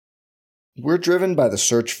We're driven by the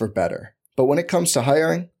search for better. But when it comes to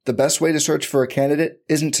hiring, the best way to search for a candidate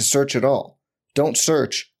isn't to search at all. Don't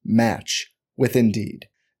search, match with Indeed.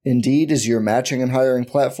 Indeed is your matching and hiring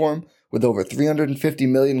platform with over 350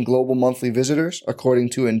 million global monthly visitors,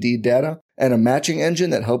 according to Indeed data, and a matching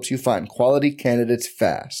engine that helps you find quality candidates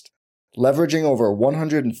fast. Leveraging over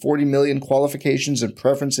 140 million qualifications and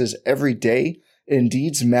preferences every day,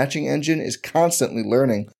 Indeed's matching engine is constantly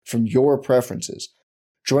learning from your preferences.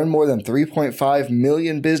 Join more than 3.5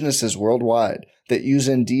 million businesses worldwide that use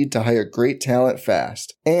Indeed to hire great talent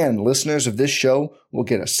fast. And listeners of this show will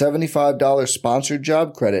get a $75 sponsored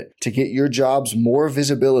job credit to get your jobs more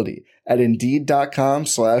visibility at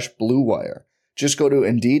Indeed.com/Blue Wire. Just go to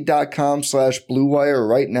Indeed.com/Blue Wire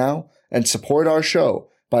right now and support our show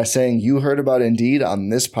by saying you heard about Indeed on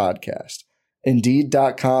this podcast.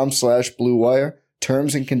 Indeed.com/Blue Wire.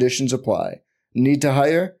 Terms and conditions apply. Need to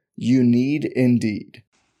hire? You need Indeed.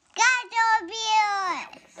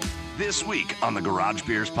 This week on the Garage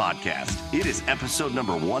Beers podcast, it is episode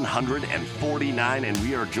number 149, and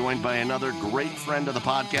we are joined by another great friend of the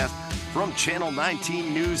podcast from Channel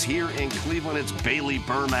 19 News here in Cleveland. It's Baillie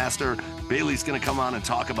Burmaster. Baillie's going to come on and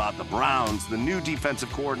talk about the Browns, the new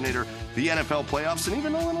defensive coordinator, the NFL playoffs, and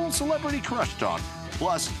even a little celebrity crush talk.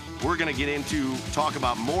 Plus, we're going to get into talk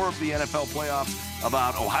about more of the NFL playoffs,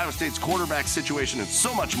 about Ohio State's quarterback situation, and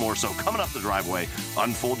so much more. So coming up the driveway,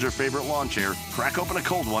 unfold your favorite lawn chair, crack open a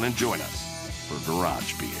cold one, and join us for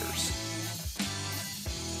Garage Beers.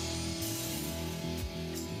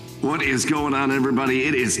 What is going on, everybody?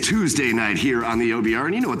 It is Tuesday night here on the OBR,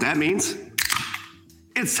 and you know what that means.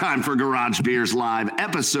 It's time for Garage Beers Live,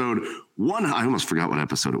 episode I almost forgot what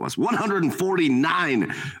episode it was.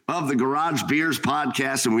 149 of the Garage Beers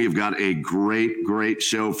podcast, and we've got a great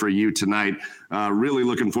show for you tonight. Really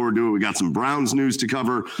looking forward to it. We got some Browns news to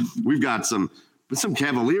cover. We've got some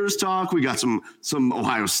Cavaliers talk. We got some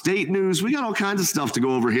Ohio State news. We got all kinds of stuff to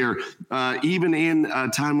go over here, even in a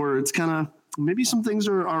time where it's kind of maybe some things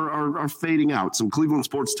are fading out. Some Cleveland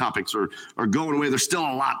sports topics are going away. There's still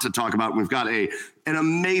a lot to talk about. We've got an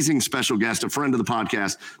amazing special guest, a friend of the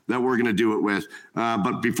podcast that we're going to do it with.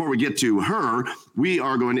 But before we get to her, we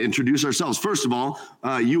are going to introduce ourselves. First of all,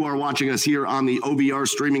 you are watching us here on the OBR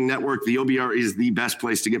streaming network. The OBR is the best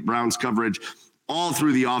place to get Browns coverage all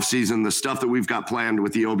through the offseason. The stuff that we've got planned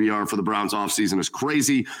with the OBR for the Browns offseason is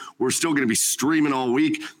crazy. We're still going to be streaming all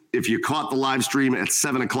week. If you caught the live stream at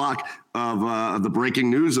 7 o'clock of the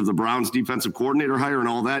breaking news of the Browns defensive coordinator hire and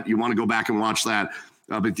all that, you want to go back and watch that.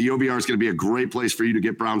 But the OBR is going to be a great place for you to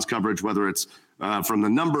get Browns coverage, whether it's from the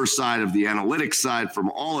numbers side of the analytics side,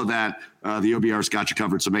 from all of that. The OBR's got you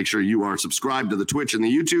covered. So make sure you are subscribed to the Twitch and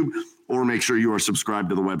the YouTube, or make sure you are subscribed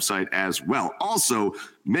to the website as well. Also,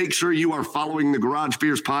 make sure you are following the Garage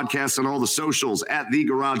Beers podcast on all the socials at the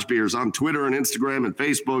Garage Beers on Twitter and Instagram and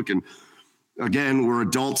Facebook. And again, we're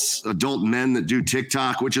adult men that do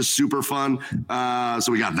TikTok, which is super fun.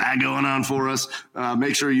 So we got that going on for us.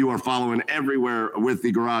 Make sure you are following everywhere with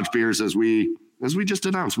the Garage Beers as we just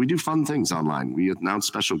announced. We do fun things online. We announce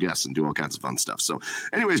special guests and do all kinds of fun stuff. So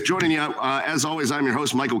anyways, joining you, as always, I'm your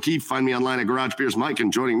host, Michael Keefe. Find me online at Garage Beers Mike,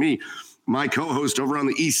 and joining me, my co-host over on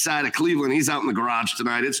the east side of Cleveland. He's out in the garage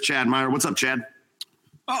tonight. It's Chad Meyer. What's up, Chad?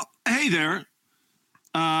 Oh, hey there.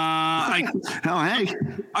 Hey.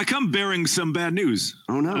 I come bearing some bad news.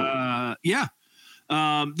 Oh, no. Yeah.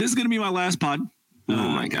 This is going to be my last pod. Oh,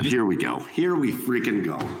 my God. Here we go. Here we freaking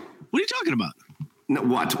go. What are you talking about? No,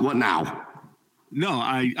 what now? No,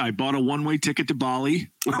 I bought a one-way ticket to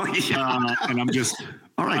Baillie. Oh, yeah. And I'm just...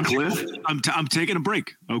 All right, Cliff. I'm taking a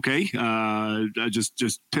break, okay? I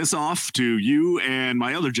just piss off to you and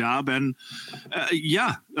my other job, and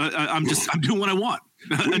I'm doing what I want.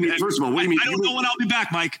 First of all, what do you mean? I don't know when I'll be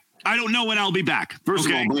back, Mike. I don't know when I'll be back. First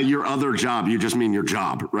of all, by your other job, you just mean your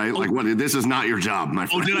job, right? Like, what? This is not your job, my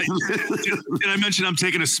friend. Did I mention I'm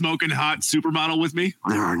taking a smoking hot supermodel with me?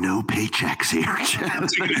 There are no paychecks here, Chad.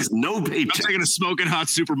 There's no paychecks. I'm taking a smoking hot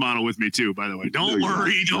supermodel with me, too, by the way. Don't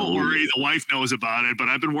worry. The wife knows about it, but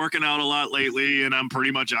I've been working out a lot lately, and I'm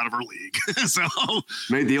pretty much out of her league. So,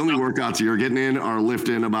 mate, the only workouts you're getting in are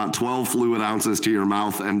lifting about 12 fluid ounces to your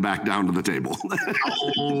mouth and back down to the table.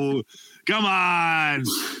 Oh, come on.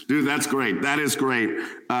 Dude, that's great. That is great.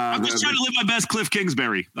 I'm just trying to live my best Cliff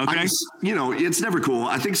Kingsbury, okay? It's never cool.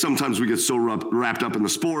 I think sometimes we get so wrapped up in the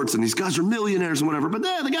sports, and these guys are millionaires and whatever, but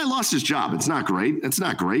the guy lost his job. It's not great.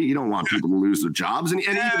 You don't want people to lose their jobs. And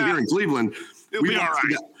even here in Cleveland, we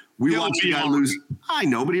watched the guy lose. I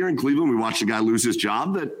know, but here in Cleveland, we watched the guy lose his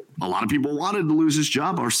job that a lot of people wanted to lose his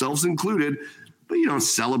job, ourselves included, but you don't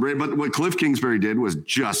celebrate. But what Cliff Kingsbury did was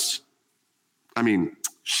just,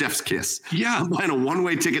 chef's kiss. Yeah. I'm buying a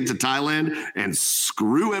one-way ticket to Thailand and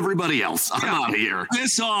screw everybody else. I'm out of here.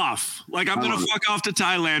 Piss off. Like, I'm going to fuck off to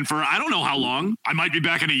Thailand for I don't know how long. I might be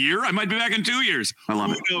back in a year. I might be back in 2 years. I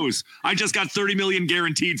love it. Who knows? I just got $30 million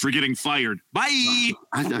guaranteed for getting fired. Bye.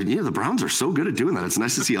 Yeah, the Browns are so good at doing that. It's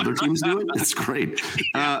nice to see other teams do it. It's great.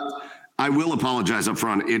 I will apologize up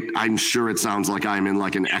front. I'm sure it sounds like I'm in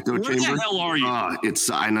like an echo chamber. Where the hell are you?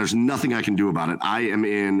 And there's nothing I can do about it. I am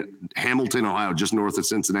in Hamilton, Ohio, just north of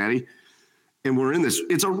Cincinnati. And we're in this.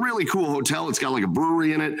 It's a really cool hotel. It's got like a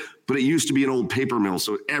brewery in it, but it used to be an old paper mill.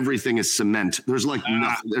 So everything is cement. There's like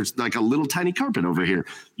nothing. There's like a little tiny carpet over here.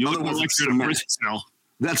 You look more like you're in a prison cell.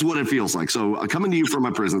 That's what it feels like. So coming to you from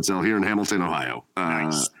my prison cell here in Hamilton, Ohio.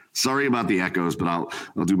 Nice. Sorry about the echoes, but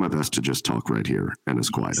I'll do my best to just talk right here and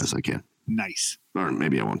as quiet as I can. Nice. Or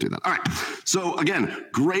maybe I won't do that. All right. So again,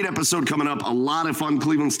 great episode coming up. A lot of fun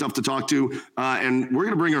Cleveland stuff to talk to. And we're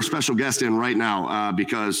going to bring our special guest in right now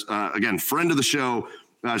because, again, friend of the show.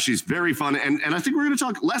 She's very fun. And I think we're going to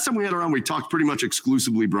talk. Last time we had her on, we talked pretty much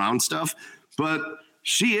exclusively Brown stuff. But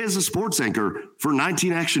she is a sports anchor for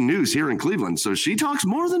 19 Action News here in Cleveland. So she talks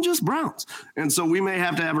more than just Browns. And so we may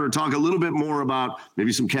have to have her talk a little bit more about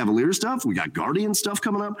maybe some Cavalier stuff. We got Guardian stuff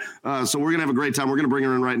coming up. So we're going to have a great time. We're going to bring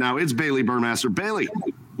her in right now. It's Baillie Burmaster. Baillie,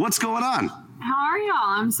 what's going on? How are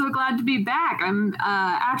y'all? I'm so glad to be back. I'm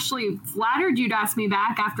actually flattered you'd ask me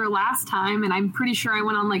back after last time. And I'm pretty sure I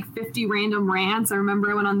went on like 50 random rants. I remember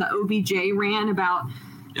I went on the OBJ rant about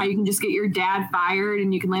how you can just get your dad fired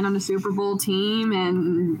and you can land on a Super Bowl team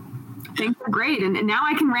and things are great. And now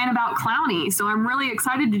I can rant about Clowney. So I'm really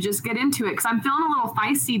excited to just get into it because I'm feeling a little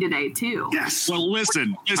feisty today too. Yes. Well,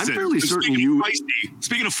 listen. I'm fairly certain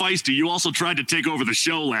Speaking of feisty, you also tried to take over the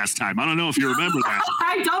show last time. I don't know if you remember that.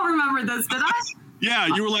 I don't remember this, did I? Yeah,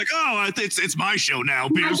 you were like, "Oh, it's my show now."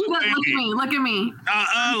 Look at me.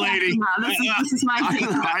 Lady. This is my thing.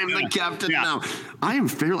 I'm the captain now. I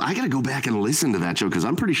got to go back and listen to that show because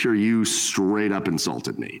I'm pretty sure you straight up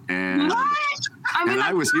insulted me. And what? I mean,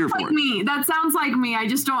 I was here for it. Me. That sounds like me. I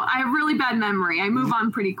just don't. I have really bad memory. I move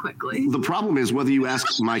on pretty quickly. The problem is whether you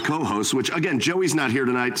ask my co-host, which again, Joey's not here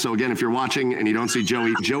tonight. So again, if you're watching and you don't see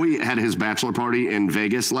Joey had his bachelor party in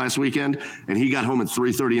Vegas last weekend, and he got home at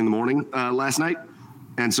 3:30 in the morning last night.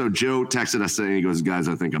 And so Joe texted us saying, he goes, "Guys,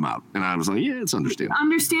 I think I'm out." And I was like, yeah, it's understandable.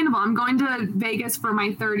 Understandable. I'm going to Vegas for my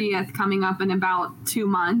 30th coming up in about 2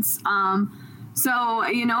 months. So,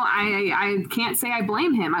 you know, I can't say I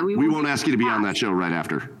blame him. We won't ask you to be on that show right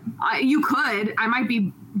after. You could. I might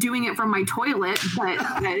be doing it from my toilet, but,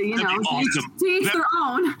 you know, awesome. to each their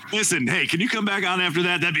own. Listen, hey, can you come back on after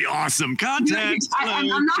that? That'd be awesome. Content. I'm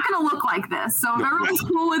not going to look like this. So if everyone's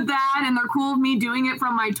cool with that and they're cool with me doing it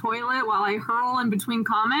from my toilet while I hurl in between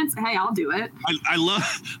comments, hey, I'll do it. I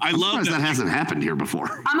love that hasn't happened here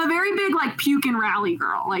before. I'm a very big, like, puke and rally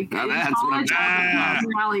girl. Like, that's what I'm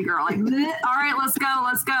rally girl. Like, all right, let's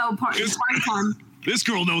go. Party time. This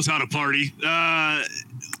girl knows how to party.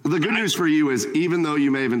 The good news for you is, even though you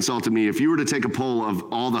may have insulted me, if you were to take a poll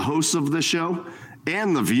of all the hosts of this show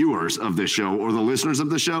and the viewers of this show or the listeners of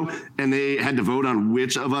the show, and they had to vote on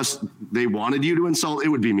which of us they wanted you to insult, it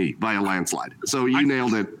would be me by a landslide. So you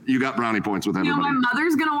nailed it. You got brownie points with everybody. You know, my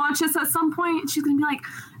mother's going to watch this at some point. She's going to be like,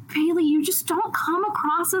 "Baillie, you just don't come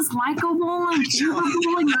across as likable and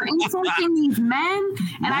favorable, and you're insulting these men."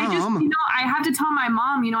 And Mom. I just, you know, I have to tell my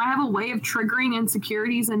mom, you know, I have a way of triggering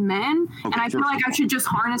insecurities in men, and I feel like I should just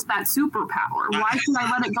harness that superpower. Why should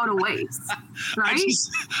I let it go to waste? Right?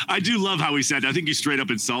 I do love how he said, I think you straight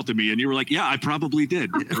up insulted me, and you were like, "Yeah, I probably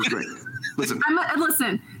did." It was great. Listen.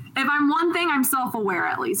 Listen. If I'm one thing, I'm self-aware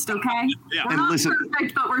at least, okay? Yeah. We're not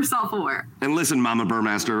perfect, but we're self-aware. And listen, Mama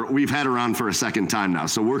Burmaster, we've had her on for a second time now,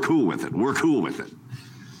 so we're cool with it.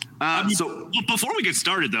 So before we get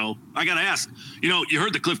started, though, I got to ask, you know, you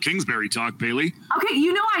heard the Cliff Kingsbury talk, Baillie. Okay,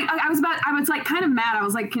 you know, I was like kind of mad. I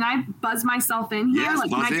was like, can I buzz myself in here? Yes,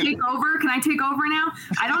 like, can I take over? Can I take over now?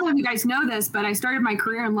 I don't know if you guys know this, but I started my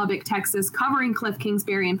career in Lubbock, Texas, covering Cliff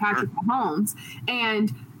Kingsbury and Patrick Mahomes.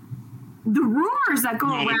 And the rumors that go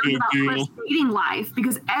around about Cliff's dating life,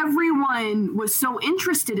 because everyone was so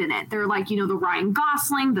interested in it. They're like, you know, the Ryan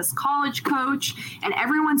Gosling, this college coach, and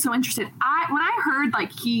everyone's so interested. When I heard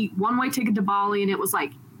like he one-way ticket to Bali and it was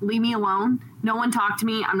like, leave me alone, no one talk to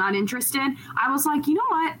me, I'm not interested, I was like, you know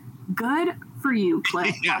what? Good for you,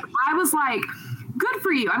 Cliff. Yeah. I was like, good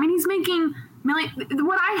for you. I mean, he's making million.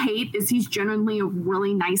 What I hate is he's genuinely a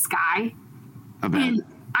really nice guy. And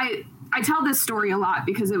I tell this story a lot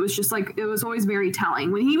because it was just like, it was always very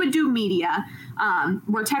telling. When he would do media,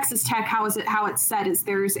 where Texas Tech, how it's set is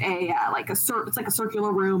there's it's like a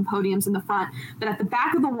circular room, podiums in the front, but at the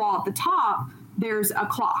back of the wall at the top, there's a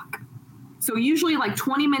clock. So usually like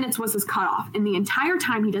 20 minutes was his cutoff. And the entire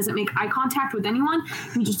time he doesn't make eye contact with anyone.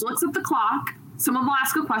 He just looks at the clock. Someone will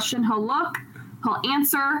ask a question. He'll look, he'll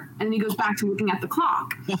answer, and then he goes back to looking at the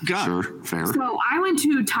clock. Oh, God. Sure, fair. So I went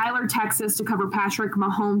to Tyler, Texas to cover Patrick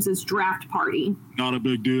Mahomes' draft party. Not a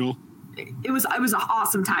big deal. It was an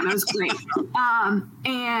awesome time. It was great.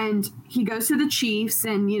 And he goes to the Chiefs,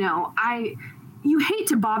 and, you hate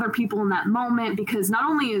to bother people in that moment because not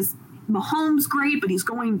only is Mahomes great, but he's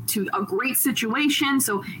going to a great situation.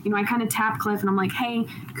 So, I kind of tap Cliff and I'm like, hey,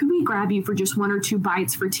 could we grab you for just 1 or 2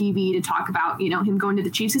 bites for TV to talk about, him going to the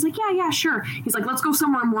Chiefs? He's like, yeah, sure. He's like, let's go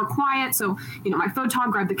somewhere more quiet. So, my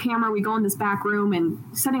photog grabbed the camera. We go in this back room and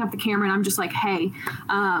setting up the camera. And I'm just like, hey,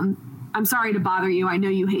 I'm sorry to bother you. I know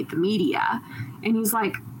you hate the media. And he's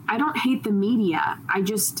like, I don't hate the media.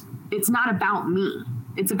 It's not about me.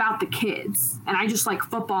 It's about the kids. And I just like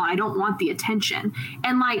football. And I don't want the attention.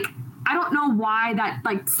 And I don't know why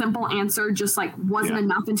that simple answer just wasn't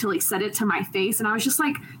enough until he said it to my face. And I was just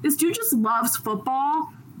like, this dude just loves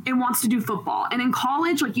football and wants to do football. And in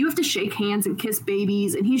college, you have to shake hands and kiss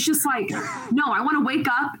babies. And he's just like, no, I want to wake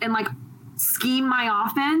up and scheme my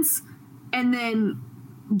offense and then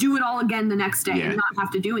do it all again the next day and not have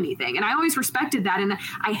to do anything. And I always respected that. And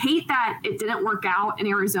I hate that it didn't work out in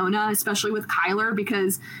Arizona, especially with Kyler,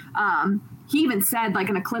 because he even said,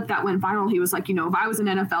 in a clip that went viral, he was like, if I was an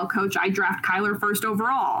NFL coach, I'd draft Kyler first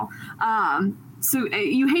overall. So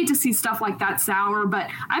you hate to see stuff like that sour, but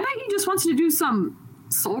I bet he just wants to do some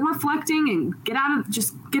soul reflecting and get out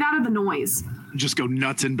of the noise. Just go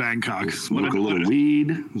nuts in Bangkok. Smoke a little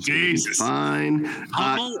weed. Jesus. Fine.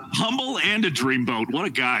 Humble and a dreamboat. What a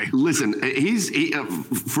guy. Listen, he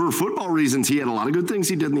for football reasons, he had a lot of good things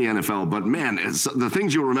he did in the NFL. But, man, the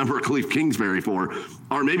things you'll remember Cliff Kingsbury for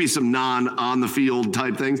are maybe some non-on-the-field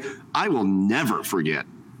type things. I will never forget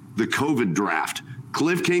the COVID draft.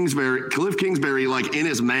 Cliff Kingsbury, in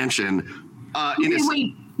his mansion.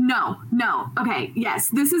 Wait. No. Okay. Yes.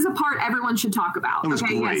 This is a part everyone should talk about.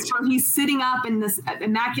 Okay. Great. Yes. Where he's sitting up in this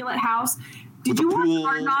immaculate house. Did you watch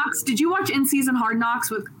Hard Knocks? Did you watch in-season Hard Knocks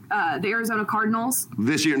with the Arizona Cardinals?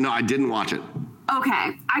 This year? No, I didn't watch it.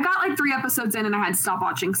 Okay. I got 3 episodes in and I had to stop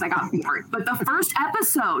watching because I got bored. But the first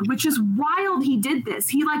episode, which is wild, he did this.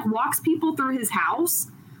 He walks people through his house.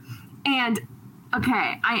 And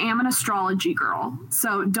okay, I am an astrology girl.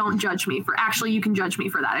 So don't judge me actually, you can judge me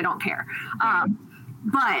for that. I don't care.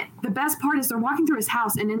 But the best part is they're walking through his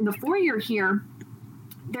house, and in the foyer here,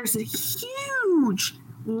 there's a huge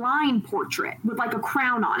line portrait with a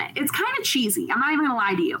crown on it. It's kind of cheesy. I'm not even gonna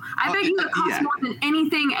lie to you. I bet you it costs more than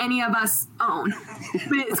anything any of us own.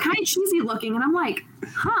 But it's kind of cheesy looking, and I'm like,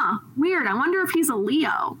 weird. I wonder if he's a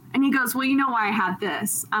Leo. And he goes, well, you know why I have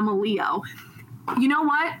this? I'm a Leo. You know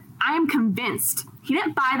what? I am convinced he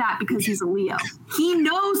didn't buy that because he's a Leo. He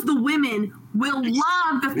knows the women will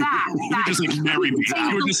love the fact that just marry me.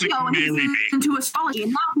 You're just marry me. Into astrology,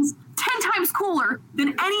 and now he's 10 times cooler than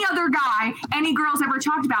any other guy any girl's ever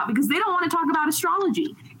talked about because they don't want to talk about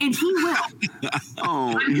astrology, and he will.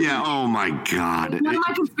 Oh my God. One of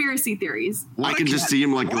my conspiracy theories. I can just see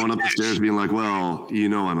him going up the stairs being like, well,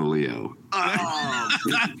 I'm a Leo.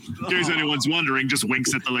 In case anyone's wondering, just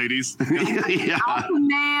winks at the ladies. Alpha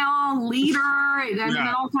male, leader.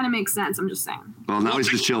 That all kind of makes sense. I'm just saying. Well, now he's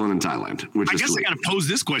just chilling in Thailand. I guess I got to pose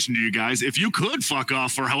this question to you guys. If you could fuck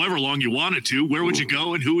off for however long you wanted to, where would you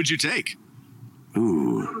go and who would you take?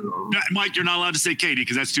 Ooh. Mike, you're not allowed to say Katie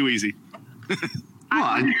because that's too easy.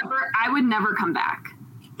 I would never come back.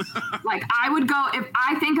 I would go, if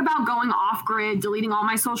I think about going off grid, deleting all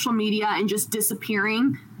my social media and just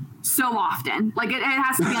disappearing so often. It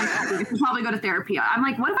has to be unhealthy. I could probably go to therapy. I'm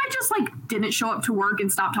like, what if I just didn't show up to work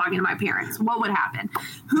and stop talking to my parents? What would happen?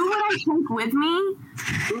 Who would I take with me?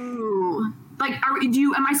 Ooh.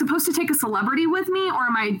 Am I supposed to take a celebrity with me, or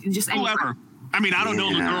am I just whoever? I mean, I don't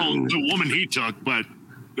know the woman he took, but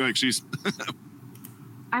she's.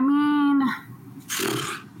 I mean,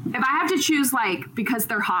 if I have to choose, because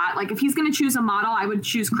they're hot, if he's going to choose a model, I would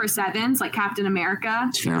choose Chris Evans, Captain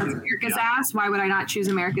America. Sure. That's America's ass. Why would I not choose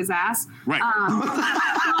America's ass? Right.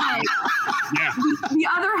 The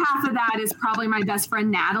other half of that is probably my best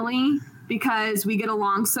friend, Natalie, because we get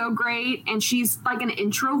along so great, and she's an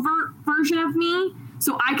introvert version of me.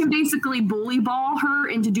 So I can basically bully ball her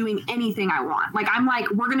into doing anything I want. I'm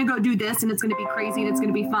we're going to go do this, and it's going to be crazy, and it's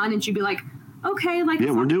going to be fun. And she'd be like, okay,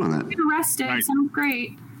 we're doing that. Get arrested. Right. Sounds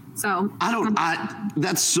great. So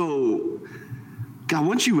that's so God,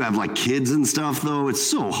 once you have like kids and stuff, though, it's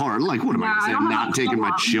so hard. Like, what am I going to say? I'm not taking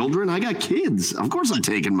my children. I got kids. Of course, I'm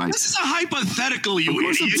taking my. This is a hypothetical, you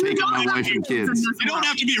idiot. I'm taking my wife and kids. You don't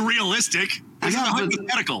have to be realistic. This is a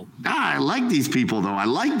hypothetical. I like these people, though. I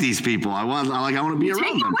like these people. I want to be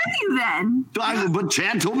around them. With you then. But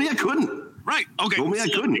Chad told me I couldn't. Right. Okay. Told me I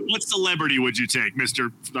couldn't. What celebrity would you take,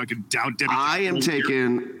 Mr. Fucking Down Debbie? I am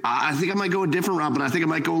taking. I think I might go a different route, but I think I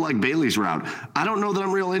might go like Bailey's route. I don't know that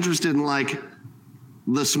I'm real interested in like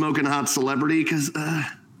the smoking hot celebrity because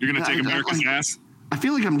you're gonna take America's ass. I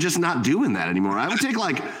feel like I'm just not doing that anymore. I would take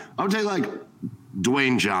like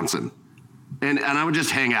Dwayne Johnson, and I would just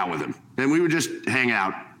hang out with him, and we would just hang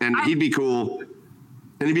out, and he'd be cool.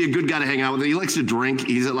 And he'd be a good guy to hang out with. He likes to drink.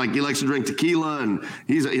 He likes to drink tequila, and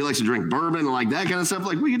he likes to drink bourbon and like that kind of stuff.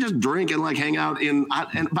 Like we could just drink and like hang out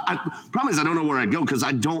problem is I don't know where I'd go because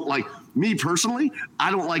I don't like me personally.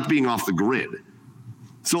 I don't like being off the grid.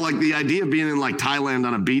 So like the idea of being in like Thailand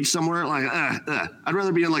on a beach somewhere, like I'd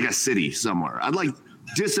rather be in like a city somewhere. I'd like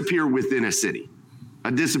disappear within a city.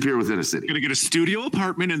 Gonna get a studio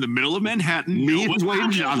apartment in the middle of Manhattan. Me and Dwayne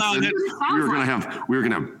Johnson. We're gonna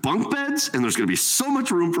have bunk beds, and there's gonna be so much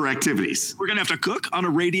room for activities. We're gonna have to cook on a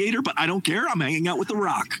radiator, but I don't care. I'm hanging out with The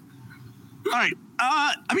Rock. All right.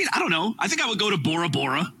 I mean, I don't know. I think I would go to Bora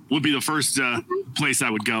Bora. Would be the first place I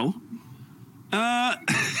would go.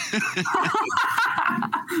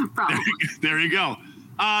 There you go.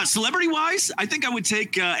 Celebrity wise, I think I would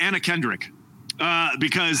take Anna Kendrick.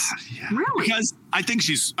 Because I think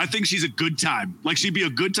she's a good time. Like she'd be a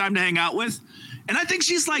good time to hang out with, and I think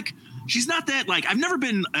she's not that like I've never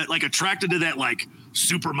been like attracted to that like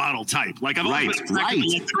supermodel type. Like I've always been attracted to,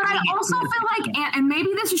 like, but I also feel like, and maybe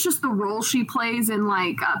this is just the role she plays in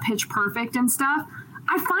like Pitch Perfect and stuff.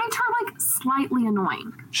 I find her like slightly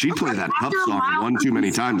annoying. She played that Pup song one too many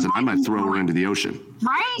times, and I might throw her into the ocean.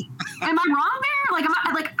 Right? Am I wrong there? Like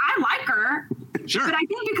I like her. Sure. But I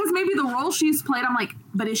think because maybe the role she's played, I'm like,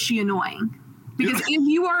 but is she annoying? Because if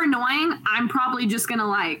you are annoying, I'm probably just gonna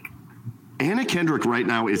like. Anna Kendrick right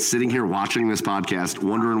now is sitting here watching this podcast,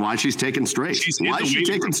 wondering why she's taking strays. Why is she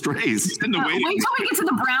taking strays? Wait till we get to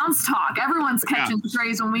the Browns talk. Everyone's catching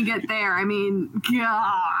strays when we get there. I mean,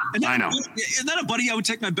 God. I know. Isn't that a buddy? I would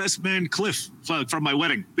take my best man Cliff from my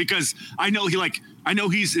wedding because I know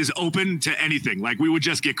he's is open to anything. Like we would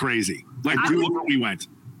just get crazy. Like we went.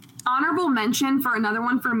 Honorable mention for another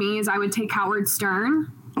one for me is I would take Howard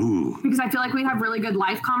Stern. Ooh. Because I feel like we'd have really good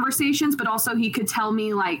life conversations, but also he could tell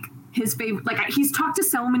me like his favorite, like he's talked to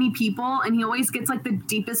so many people and he always gets like the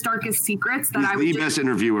deepest, darkest secrets that I would the best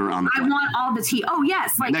interviewer on the planet. I want all the tea. Oh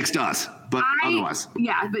yes. Like next to us, but otherwise.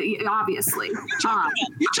 Yeah, but obviously.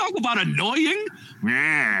 You talk about annoying?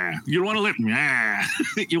 Yeah. You want to listen? Yeah.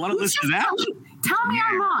 You want to listen to that? Tell me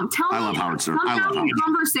I'm wrong. Tell me. I love Howard Stern. I love Howard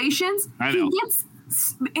conversations. I know.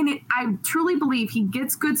 I truly believe he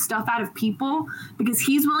gets good stuff out of people because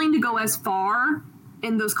he's willing to go as far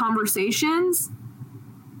in those conversations,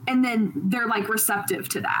 and then they're like receptive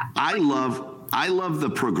to that. I love the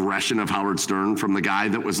progression of Howard Stern from the guy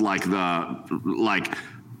that was like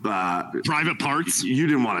private parts. You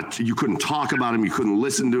didn't want to. You couldn't talk about him. You couldn't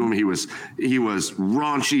listen to him. He was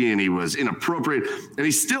raunchy and he was inappropriate, and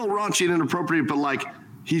he's still raunchy and inappropriate. But like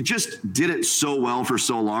he just did it so well for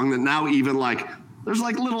so long that now even like. There's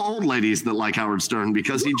like little old ladies that like Howard Stern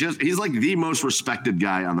because he's like the most respected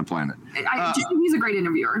guy on the planet. I just think he's a great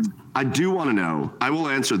interviewer. I do want to know, I will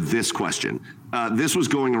answer this question. This was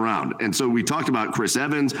going around. And so we talked about Chris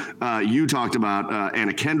Evans. You talked about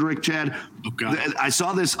Anna Kendrick, Chad. Oh, God. I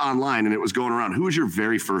saw this online and it was going around. Who was your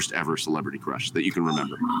very first ever celebrity crush that you can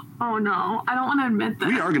remember? Oh, no. I don't want to admit that.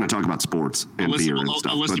 We are going to talk about sports and beer and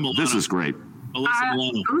stuff. But this is great. Alyssa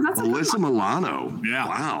Milano. Alyssa Milano. Yeah.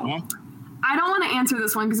 Wow. Well, I don't want to answer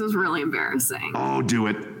this one because it was really embarrassing. Oh, do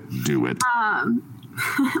it. Do it.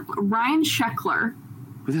 Ryan Sheckler.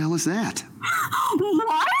 Who the hell is that?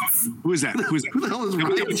 What? Who is that? Who the hell is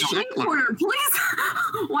Ryan Sheckler? Please.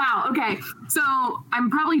 Wow. Okay. So I'm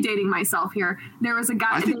probably dating myself here. There was a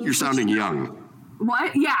guy. I think you're sounding young.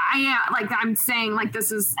 What? Yeah, I am. Like I'm saying, like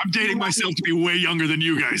this is. I'm dating myself to be way younger than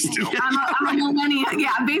you guys still. I'm a millennial.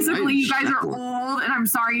 Yeah, basically, you guys are old, and I'm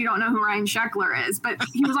sorry you don't know who Ryan Sheckler is. But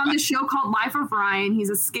he was on this show called Life of Ryan.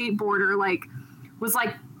 He's a skateboarder. Like, was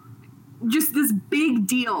like just this big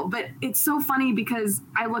deal. But it's so funny because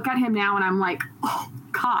I look at him now and I'm like, oh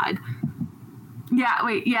God. Yeah.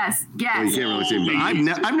 Wait. Yes. Yes. Well, you can't really see him.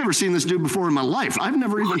 But I've never seen this dude before in my life. I've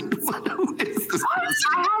never even. Who is this?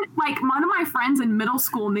 I had like one of my friends in middle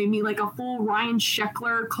school made me like a full Ryan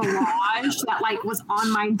Sheckler collage that like was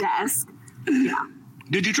on my desk. Yeah.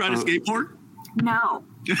 Did you try to skateboard? No.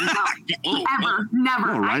 Ever.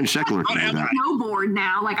 Never. Oh, Ryan Sheckler can do that. Snowboard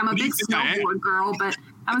now. Like, I'm a big snowboard girl, but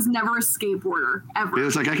I was never a skateboarder, ever. It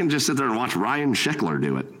was like I can just sit there and watch Ryan Sheckler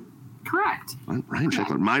do it. Correct. Ryan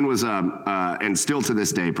Sheckler. Mine was, and still to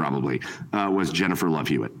this day probably, was Jennifer Love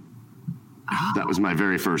Hewitt. Oh. That was my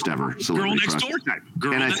very first ever celebrity Girl next door type.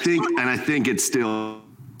 And I think it's still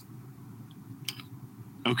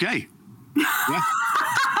okay. Yeah.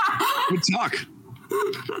 Good talk.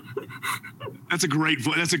 That's a great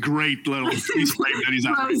little he's frame that he's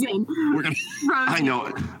out. Frozen. We're gonna. I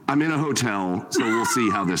know. I'm in a hotel, so we'll see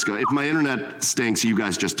how this goes. If my internet stinks, you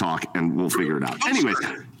guys just talk and we'll figure it out. Anyways,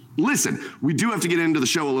 listen, we do have to get into the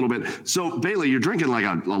show a little bit. So, Bailey, you're drinking like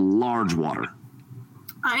a large water.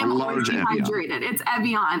 I am always dehydrated. It's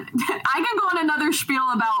Evian. I can go on another spiel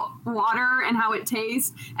about water and how it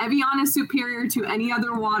tastes. Evian is superior to any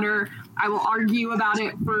other water. I will argue about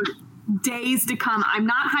it for days to come. I'm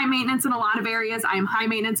not high maintenance in a lot of areas. I am high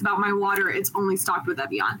maintenance about my water. It's only stocked with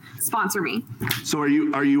Evian. Sponsor me. So are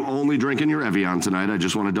you only drinking your Evian tonight? I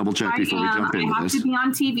just want to double check before we jump into this. I have to be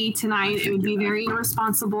on TV tonight. It would be very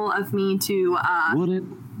irresponsible of me to. Would it?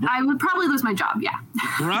 I would probably lose my job. Yeah.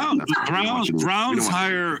 Brown's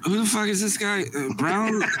hire. Who the fuck is this guy?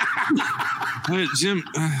 Brown. Jim.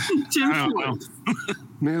 Jim Schwartz.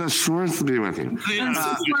 May the Schwartz be with you.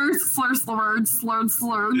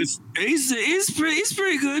 Slurs. He's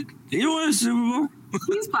pretty good. He won a Super Bowl.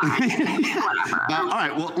 He's fine. Whatever. All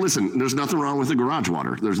right. Well, listen, there's nothing wrong with the garage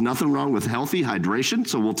water. There's nothing wrong with healthy hydration.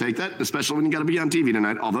 So we'll take that, especially when you got to be on TV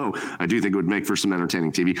tonight. Although I do think it would make for some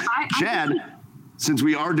entertaining TV. Chad, since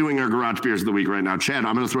we are doing our garage beers of the week right now, Chad,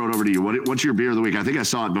 I'm going to throw it over to you. What's your beer of the week? I think I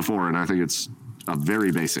saw it before, and I think it's a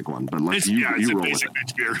very basic one. But let's you roll with it.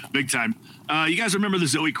 Bitch beer, big time. You guys remember the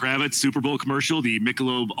Zoe Kravitz Super Bowl commercial, the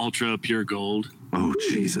Michelob Ultra Pure Gold? Oh,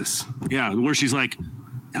 Jesus. Yeah, where she's like,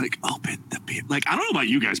 open the beer. Like, I don't know about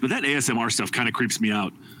you guys, but that ASMR stuff kind of creeps me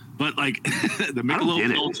out. But like the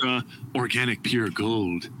Michelob Ultra Organic Pure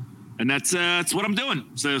Gold. And that's what I'm doing.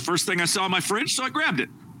 It's the first thing I saw in my fridge, so I grabbed it.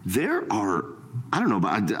 There are, I don't know,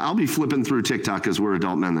 but I'll be flipping through TikTok because we're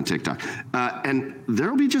adult men than TikTok. And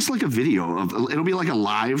there'll be just like a video of, it'll be like a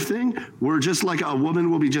live thing where just like a woman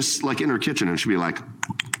will be just like in her kitchen and she'll be like,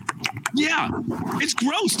 yeah, it's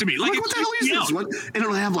gross to me. Like what the hell is this? What? And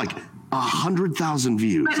it'll have like 100,000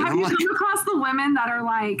 views. But have you come across the women that are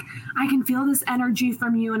like, I can feel this energy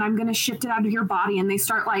from you and I'm going to shift it out of your body. And they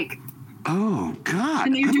start like, oh God!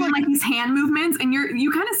 And you're doing like these hand movements, and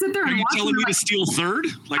you kind of sit there and watch. Are you telling me to steal third?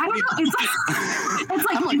 Like, I don't know. It's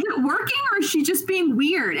like, is it working or is she just being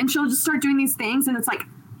weird? And she'll just start doing these things, and it's like,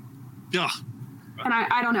 yeah. And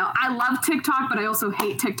I don't know. I love TikTok, but I also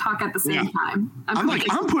hate TikTok at the same time.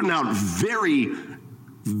 I'm putting out very,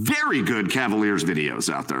 very good Cavaliers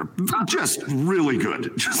videos out there. Just really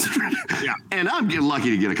good. Yeah. And I'm getting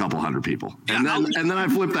lucky to get a couple hundred people. And then I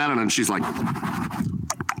flip that on, and she's like.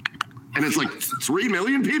 And it's like 3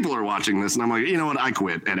 million people are watching this, and I'm like, you know what? I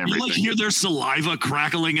quit at everything. You like hear their saliva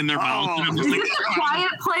crackling in their mouth. And is this The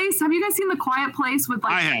Quiet Place? Have you guys seen The Quiet Place with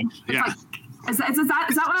like? I have. Yeah. Like, is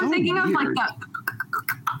that what I'm thinking weird. of? Like the.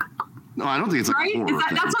 No, I don't think it's like right. A horror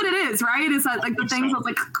thing. That's what it is, right? Is that like the things that's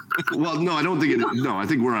like? Well, no, I don't think it. No, I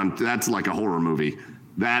think we're on. That's like a horror movie.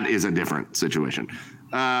 That is a different situation.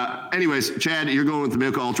 Anyways, Chad, you're going with the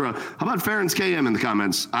Milk Ultra. How about Farron's KM in the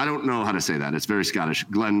comments? I don't know how to say that. It's very Scottish.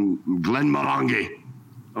 Glenmorangie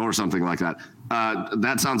or something like that.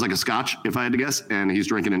 That sounds like a Scotch, if I had to guess, and he's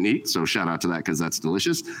drinking it neat, so shout out to that because that's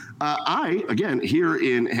delicious. Again, here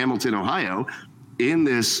in Hamilton, Ohio, in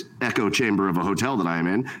this echo chamber of a hotel that I am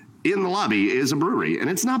in the lobby is a brewery, and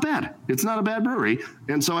it's not bad. It's not a bad brewery,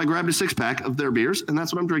 and so I grabbed a 6-pack of their beers, and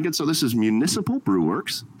that's what I'm drinking. So this is Municipal Brew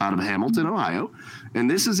Works out of Hamilton, Ohio, and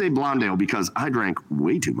this is a blonde ale because I drank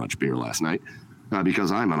way too much beer last night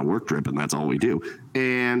because I'm on a work trip, and that's all we do.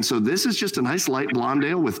 And so this is just a nice light blonde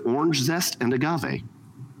ale with orange zest and agave.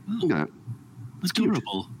 Look at that. That's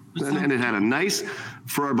durable. And it had a nice,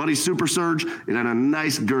 for our buddy Super Surge, it had a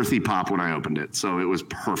nice girthy pop when I opened it, so it was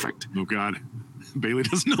perfect. Oh, God. Bailey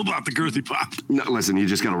doesn't know about the girthy pop. No, listen, you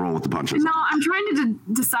just got to roll with the punches. No, I'm trying to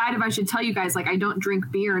decide if I should tell you guys, like, I don't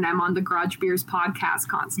drink beer and I'm on the Garage Beers podcast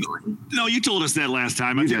constantly. No, you told us that last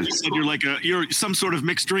time. I think you said you're some sort of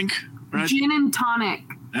mixed drink, right? Gin and tonic.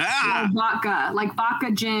 Vodka, like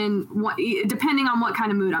vodka, gin, depending on what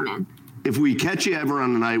kind of mood I'm in. If we catch you ever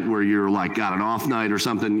on a night where you're like got an off night or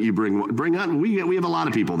something, you bring on. We have a lot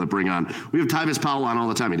of people that bring on. We have Tyvis Powell on all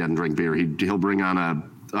the time. He doesn't drink beer. He'll bring on a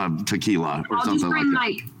tequila or I'll something just bring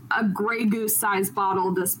like a Grey Goose sized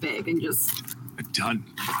bottle this big and just done.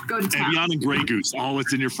 Go to town. Evian and Grey Goose, all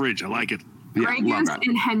that's in your fridge. I like it. Grey Goose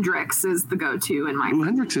and Hendrix is the go-to in my.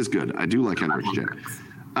 Hendrix is good. I do like Hendrix gin.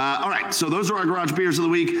 All right, so those are our garage beers of the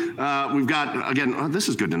week. We've got, again, this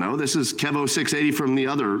is good to know. This is Kevo680 from the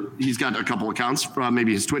other. He's got a couple accounts,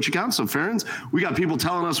 maybe his Twitch account, so Farron's. We got people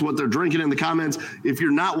telling us what they're drinking in the comments. If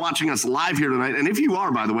you're not watching us live here tonight, and if you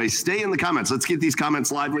are, by the way, stay in the comments. Let's get these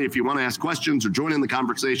comments lively. If you want to ask questions or join in the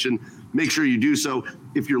conversation, make sure you do so.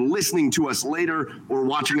 If you're listening to us later or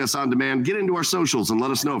watching us on demand, get into our socials and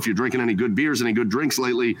let us know if you're drinking any good beers, any good drinks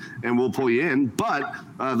lately, and we'll pull you in. But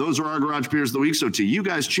those are our garage beers of the week. So to you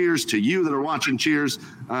guys, cheers. To you that are watching, cheers.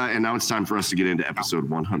 And now it's time for us to get into episode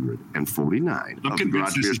 149 of the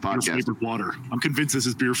Garage Beers podcast. Water. I'm convinced this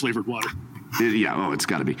is beer-flavored water. It's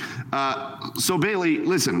got to be. So, Bailey,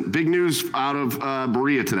 listen, big news out of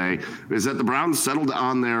Berea today is that the Browns settled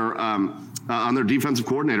on their defensive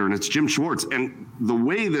coordinator, and it's Jim Schwartz. And the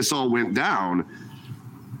way this all went down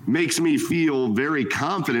makes me feel very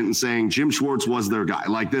confident in saying Jim Schwartz was their guy.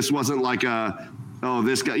 Like, this wasn't like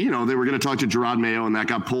this guy, they were going to talk to Gerard Mayo and that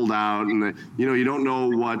got pulled out. And, you don't know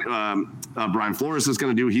what Brian Flores is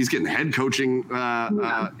going to do. He's getting head coaching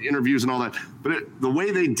interviews and all that. But the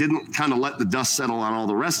way they didn't kind of let the dust settle on all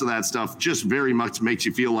the rest of that stuff just very much makes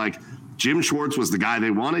you feel like Jim Schwartz was the guy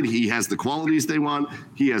they wanted. He has the qualities they want.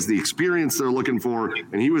 He has the experience they're looking for,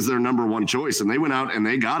 and he was their number one choice. And they went out and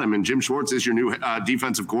they got him, and Jim Schwartz is your new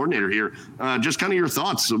defensive coordinator here. Just kind of your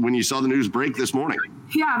thoughts when you saw the news break this morning.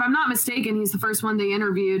 Yeah, if I'm not mistaken, he's the first one they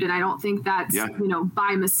interviewed, and I don't think that's,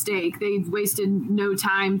 by mistake. They wasted no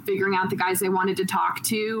time figuring out the guys they wanted to talk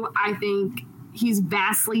to. I think he's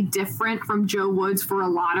vastly different from Joe Woods for a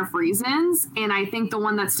lot of reasons. And I think the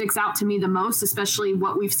one that sticks out to me the most, especially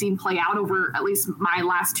what we've seen play out over at least my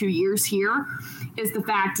last 2 years here, is the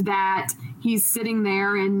fact that he's sitting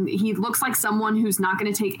there and he looks like someone who's not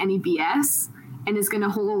going to take any BS and is going to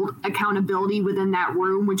hold accountability within that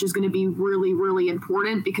room, which is going to be really, really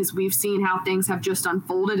important because we've seen how things have just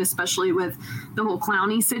unfolded, especially with the whole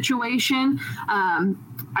Clowney situation.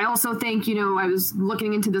 I also think, I was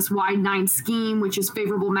looking into this wide 9 scheme, which is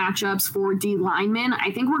favorable matchups for D linemen. I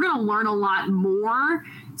think we're going to learn a lot more,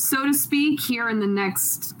 so to speak, here in the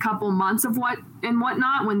next couple months of what and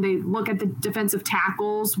whatnot. When they look at the defensive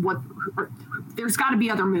tackles, there's got to be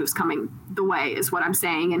other moves coming the way is what I'm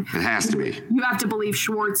saying. And it has to be. You have to believe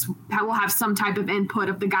Schwartz will have some type of input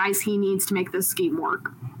of the guys he needs to make this scheme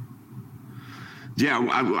work. Yeah,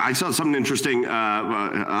 I saw something interesting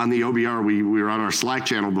on the OBR. We were on our Slack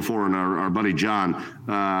channel before, and our buddy John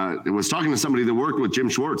was talking to somebody that worked with Jim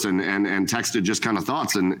Schwartz and texted just kind of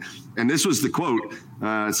thoughts. And this was the quote.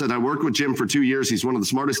 It said, "I worked with Jim for 2 years. He's one of the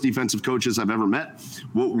smartest defensive coaches I've ever met.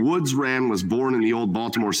 What Woods ran was born in the old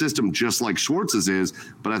Baltimore system, just like Schwartz's is,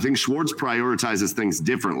 but I think Schwartz prioritizes things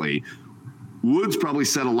differently. Woods probably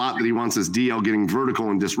said a lot that he wants his DL getting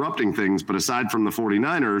vertical and disrupting things, but aside from the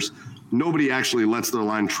 49ers, nobody actually lets their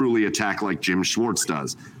line truly attack like Jim Schwartz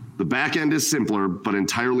does. The back end is simpler, but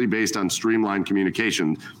entirely based on streamlined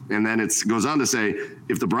communication." And then it goes on to say,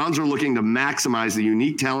 if the Browns are looking to maximize the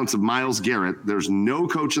unique talents of Myles Garrett, there's no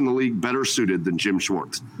coach in the league better suited than Jim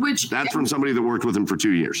Schwartz. That's from somebody that worked with him for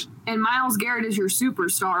 2 years. And Myles Garrett is your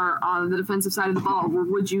superstar on the defensive side of the ball.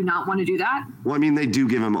 Would you not want to do that? Well, they do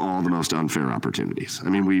give him all the most unfair opportunities.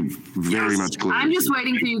 We very much clearly. I'm just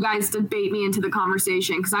waiting for you guys to bait me into the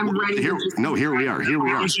conversation because I'm ready. Here we are.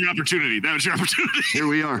 That was your opportunity. Here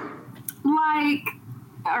we are.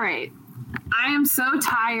 All right. I am so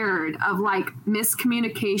tired of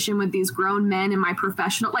miscommunication with these grown men in my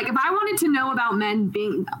professional. If I wanted to know about men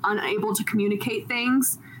being unable to communicate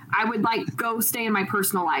things, I would go stay in my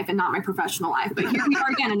personal life and not my professional life. But here we are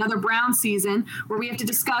again, another Brown season where we have to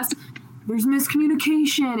discuss there's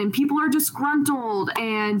miscommunication and people are disgruntled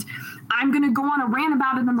and I'm going to go on a rant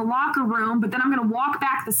about it in the locker room, but then I'm going to walk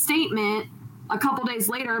back the statement a couple days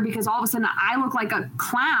later because all of a sudden I look like a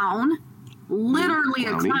clown. Literally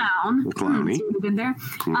a clown. Clowny. Been there.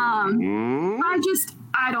 I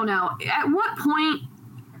don't know. At what point,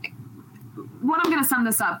 I'm going to sum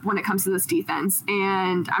this up when it comes to this defense,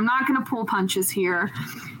 and I'm not going to pull punches here.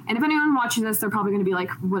 And if anyone watching this, they're probably going to be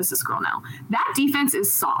like, what does this girl know? That defense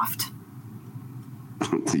is soft.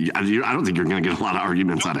 I don't think you're going to get a lot of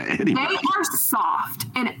arguments out of anybody. They are soft.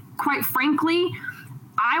 And quite frankly,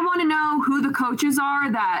 I want to know who the coaches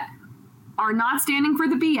are that are not standing for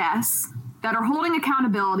the BS, that are holding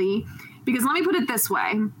accountability, because let me put it this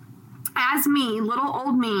way. As me, little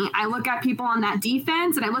old me, I look at people on that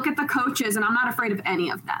defense and I look at the coaches and I'm not afraid of any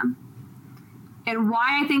of them. And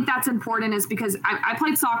why I think that's important is because I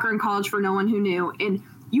played soccer in college for no one who knew. And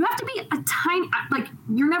you have to be a tiny,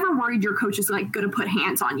 you're never worried your coach is going to put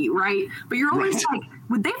hands on you, right? But you're always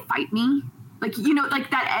would they fight me?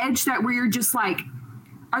 That edge where you're just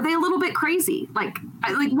are they a little bit crazy? Like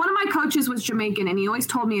one of my coaches was Jamaican, and he always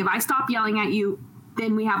told me, if I stop yelling at you,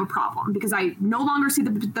 then we have a problem, because I no longer see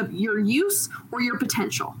your use or your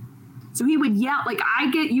potential. So he would yell, like,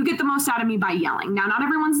 you get the most out of me by yelling. Now, not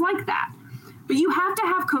everyone's like that, but you have to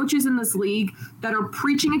have coaches in this league that are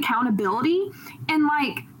preaching accountability. And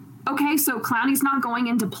like, okay, so Clowney's not going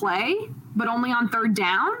into play, but only on third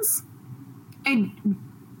downs. And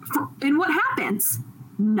what happens?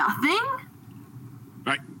 Nothing.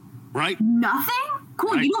 Right. Nothing.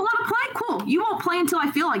 Cool. Right. You don't want to play. Cool. You won't play until I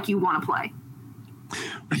feel like you want to play.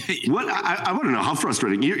 What I want to know, how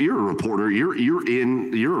frustrating. You're a reporter.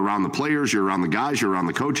 You're around the players. You're around the guys. You're around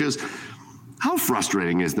the coaches. How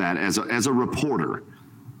frustrating is that as a reporter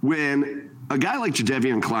when a guy like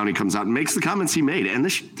Jadeveon Clowney comes out and makes the comments he made, and the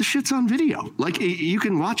shit's on video. Like, you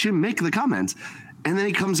can watch him make the comments, and then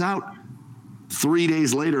he comes out 3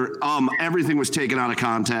 days later, everything was taken out of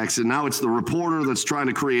context, and now it's the reporter that's trying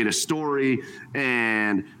to create a story,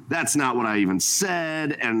 and that's not what I even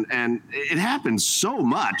said. And it happens so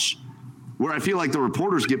much where I feel like the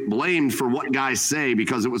reporters get blamed for what guys say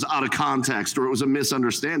because it was out of context or it was a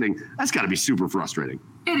misunderstanding. That's got to be super frustrating.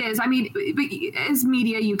 It is. I mean, as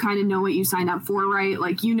media, you kind of know what you signed up for, right?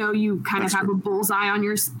 Like, you kind of have a bullseye on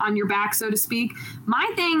your back, so to speak. My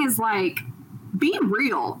thing is, like, be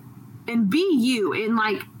real. And be you. And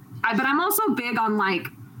like, but I'm also big on, like,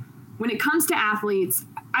 when it comes to athletes,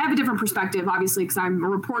 I have a different perspective, obviously, because I'm a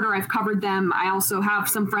reporter. I've covered them. I also have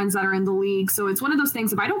some friends that are in the league. So it's one of those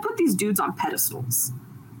things, if I don't put these dudes on pedestals,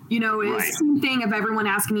 it's the same thing of everyone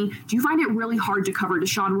asking me, do you find it really hard to cover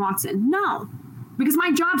Deshaun Watson? No, because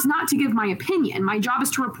my job's not to give my opinion. My job is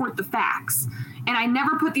to report the facts. And I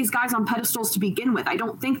never put these guys on pedestals to begin with. I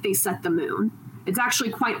don't think they set the moon. It's actually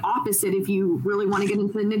quite opposite if you really want to get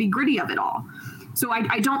into the nitty-gritty of it all. So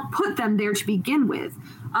I don't put them there to begin with.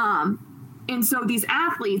 And so these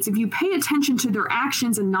athletes, if you pay attention to their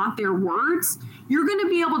actions and not their words, you're going to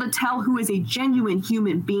be able to tell who is a genuine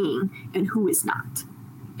human being and who is not,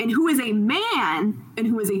 and who is a man and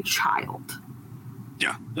who is a child.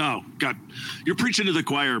 Yeah. Oh, God. You're preaching to the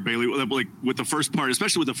choir, Bailey, like with the first part,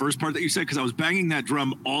 especially with the first part that you said, because I was banging that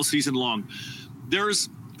drum all season long.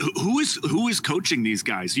 Who is coaching these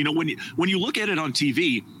guys? When you look at it on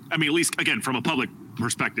TV, I mean, at least, again, from a public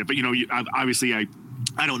perspective, but, obviously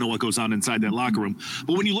I don't know what goes on inside that locker room.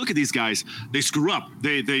 But when you look at these guys, they screw up.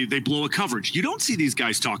 They blow a coverage. You don't see these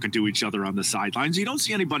guys talking to each other on the sidelines. You don't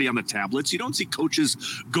see anybody on the tablets. You don't see coaches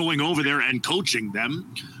going over there and coaching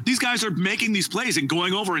them. These guys are making these plays and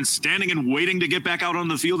going over and standing and waiting to get back out on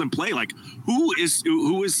the field and play. Like, who's sticking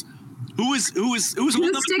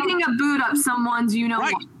a boot up someone's,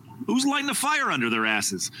 right. Who's lighting the fire under their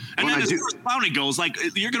asses? And then as Clowney goes, like,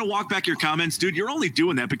 you're going to walk back your comments, dude. You're only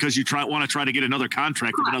doing that because you want to try to get another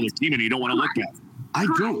contract with another team and you don't want to look at it. I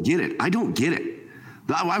don't get it.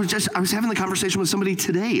 I was having the conversation with somebody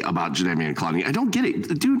today about Jadeveon Clowney. I don't get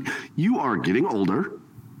it. Dude, you are getting older.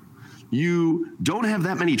 You don't have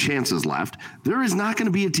that many chances left. There is not going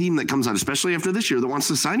to be a team that comes out, especially after this year, that wants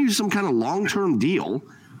to sign you to some kind of long-term deal.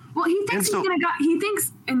 Well, he thinks he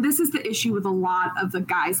thinks, and this is the issue with a lot of the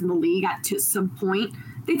guys in the league to some point,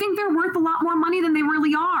 they think they're worth a lot more money than they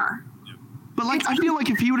really are. But I feel like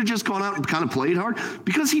if he would have just gone out and kind of played hard,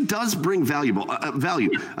 because he does bring value.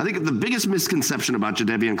 I think the biggest misconception about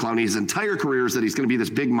Jadeveon Clowney his entire career is that he's going to be this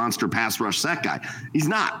big monster pass rush sack guy. He's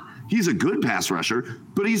not. He's a good pass rusher,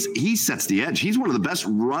 but he sets the edge. He's one of the best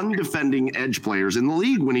run defending edge players in the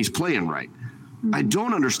league when he's playing right. I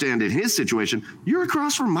don't understand in his situation. You're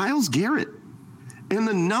across from Myles Garrett, and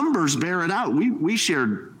the numbers bear it out. We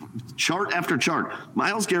shared chart after chart.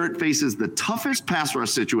 Myles Garrett faces the toughest pass rush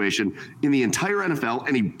situation in the entire NFL,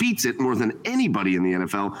 and he beats it more than anybody in the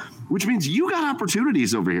NFL, which means you got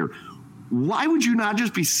opportunities over here. Why would you not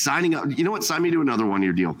just be signing up? You know what? Sign me to another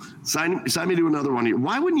one-year deal. Sign me to another one-year.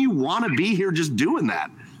 Why wouldn't you want to be here just doing that?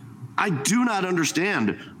 I do not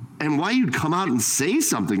understand. And why you'd come out and say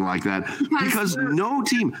something like that, because no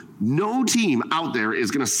team out there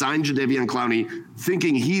is going to sign Jadeveon Clowney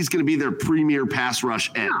thinking he's going to be their premier pass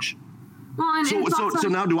rush edge. Well, so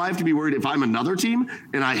now do I have to be worried if I'm another team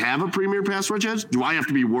and I have a premier pass rush edge? Do I have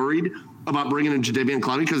to be worried about bringing in Jadeveon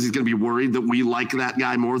Clowney because he's going to be worried that we like that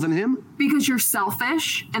guy more than him? Because you're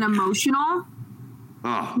selfish and emotional.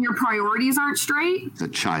 Your priorities aren't straight. It's a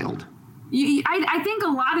child. I think a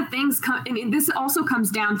lot of things and this also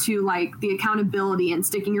comes down to like the accountability and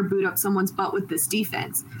sticking your boot up someone's butt with this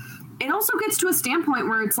defense. It also gets to a standpoint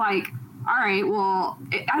where it's like, all right, well,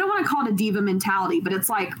 I don't want to call it a diva mentality, but it's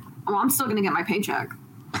like, well, I'm still going to get my paycheck.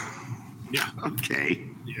 Yeah. Okay.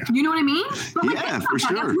 Yeah. You know what I mean? But yeah, for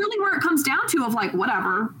sure. That's really where it comes down to of like,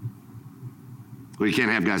 whatever. Well, you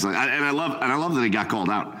can't have guys like, and I love that he got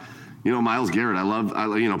called out. You know, Myles Garrett.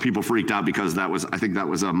 People freaked out because I think that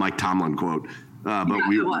was a Mike Tomlin quote. But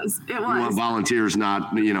it was. We want volunteers,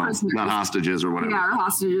 not not hostages or whatever. Yeah, or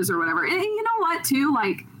hostages or whatever. And you know what, too?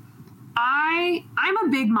 Like, I'm a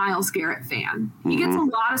big Myles Garrett fan. He gets a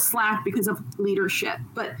lot of slack because of leadership,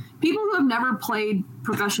 but people who have never played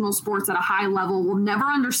professional sports at a high level will never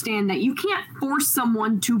understand that you can't force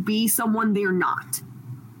someone to be someone they're not.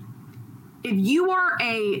 If you are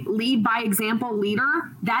a lead by example leader,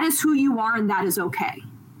 that is who you are, and that is okay.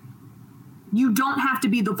 You don't have to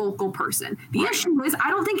be the vocal person. The issue is, I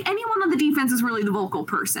don't think anyone on the defense is really the vocal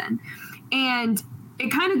person. And it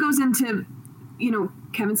kind of goes into,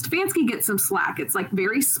 Kevin Stefanski gets some slack. It's like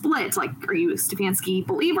very split. Like, are you a Stefanski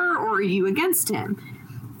believer or are you against him?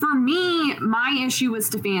 For me, my issue with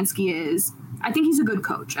Stefanski is I think he's a good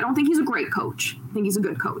coach. I don't think he's a great coach. I think he's a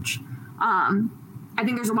good coach. I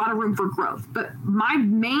think there's a lot of room for growth. But my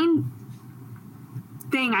main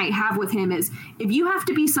thing I have with him is if you have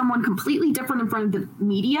to be someone completely different in front of the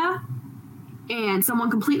media and someone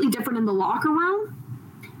completely different in the locker room,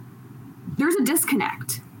 there's a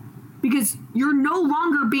disconnect because you're no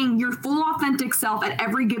longer being your full authentic self at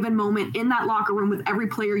every given moment in that locker room with every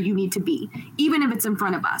player you need to be, even if it's in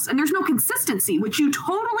front of us. And there's no consistency, which you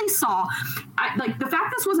totally saw. The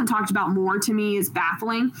fact this wasn't talked about more to me is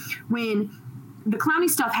baffling. When the Clowney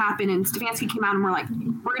stuff happened and Stefanski came out and we're like,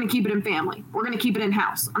 we're going to keep it in family. We're going to keep it in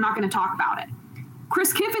house. I'm not going to talk about it.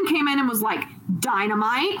 Chris Kiffin came in and was like,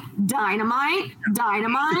 dynamite, dynamite,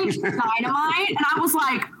 dynamite, dynamite. And I was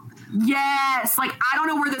like, yes, like, I don't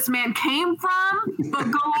know where this man came from, but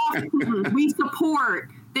go off. We support.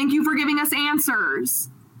 Thank you for giving us answers.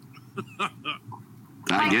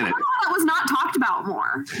 I get it. That was not talked about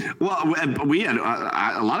more. Well, we had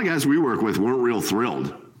a lot of guys we work with weren't real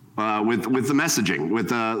thrilled with the messaging, with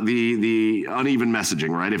the uneven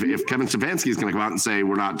messaging, right? If Kevin Stefanski is going to come out and say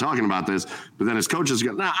we're not talking about this, but then his coaches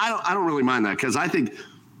go, I don't really mind that, because I think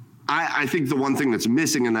the one thing that's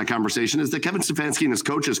missing in that conversation is that Kevin Stefanski and his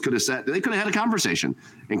coaches could have had a conversation,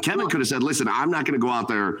 and Kevin could have said, listen, I'm not going to go out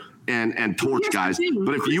there and torch guys,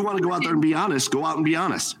 but if you want to go out there and be honest, go out and be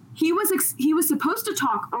honest. He was supposed to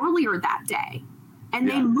talk earlier that day, and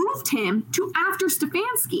they moved him to after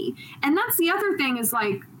Stefanski. And that's the other thing is,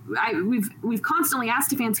 like, we've constantly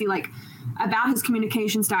asked Stefanski, like, about his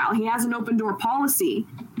communication style. He has an open door policy,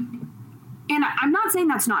 and I'm not saying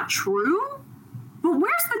that's not true, but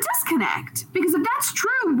where's the disconnect? Because if that's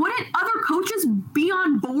true, wouldn't other coaches be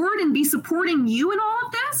on board and be supporting you in all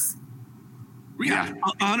of this? Yeah,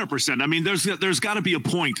 100%. I mean, there's got to be a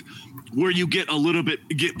point where you get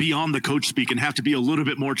beyond the coach speak and have to be a little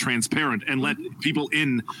bit more transparent and let people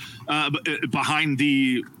in behind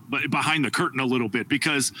the curtain a little bit,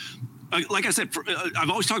 because like I said, I've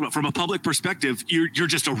always talked about, from a public perspective, you're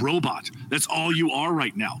just a robot. That's all you are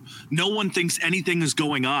right now. No one thinks anything is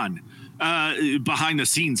going on behind the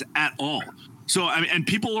scenes at all. So, I mean, and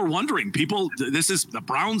people are wondering. The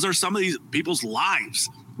Browns are some of these people's lives.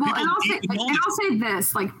 Well, and I'll say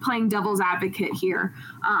this, like, playing devil's advocate here.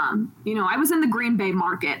 I was in the Green Bay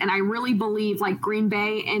market, and I really believe, like, Green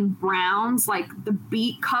Bay and Browns, like, the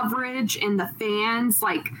beat coverage and the fans,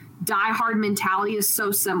 like, diehard mentality is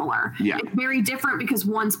so similar. Yeah. It's very different because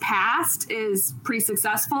one's past is pretty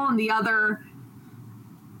successful and the other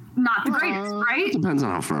not the greatest, right? It depends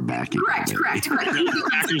on how far back you Correct.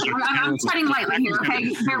 I'm treading lightly here, okay?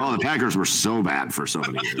 The Packers were so bad for so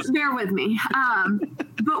many years. Bear with me.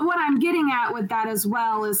 But what I'm getting at with that as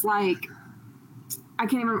well is, like, I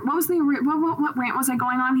can't even. What rant was I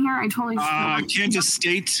going on here? I totally. Kansas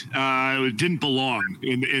State didn't belong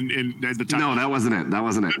in at the time. No, that wasn't it. No.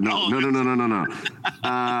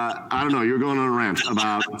 I don't know. You're going on a rant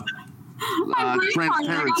about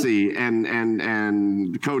transparency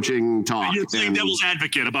and coaching talk. You're playing devil's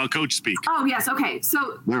advocate about coach speak. Oh yes. Okay.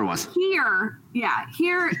 So there was here.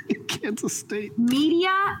 Kansas State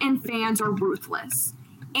media and fans are ruthless,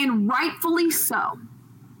 and rightfully so.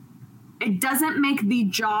 It doesn't make the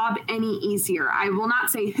job any easier. I will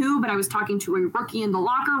not say who, but I was talking to a rookie in the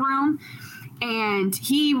locker room, and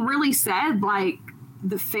he really said, like,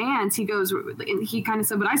 the fans, he kind of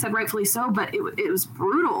said what I said, rightfully so, but it was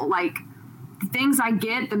brutal. Like, the things I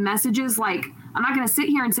get, the messages, like, I'm not going to sit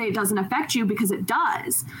here and say it doesn't affect you, because it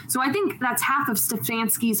does. So I think that's half of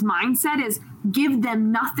Stefanski's mindset, is give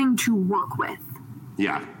them nothing to work with.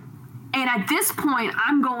 Yeah. And at this point,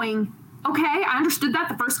 I'm going, okay, I understood that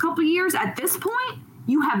the first couple of years. At this point,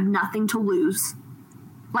 you have nothing to lose.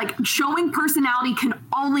 Like, showing personality can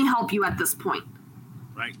only help you at this point.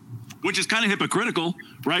 Right. Which is kind of hypocritical,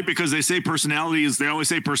 right? Because they always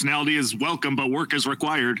say personality is welcome, but work is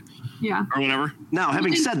required. Yeah. Or whatever. Now,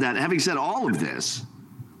 having said all of this,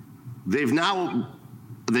 they've now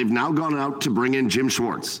gone out to bring in Jim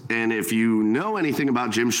Schwartz. And if you know anything about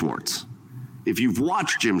Jim Schwartz, if you've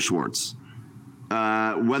watched Jim Schwartz,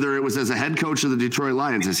 whether it was as a head coach of the Detroit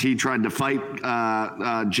Lions as he tried to fight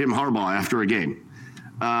Jim Harbaugh after a game,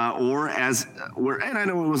 and I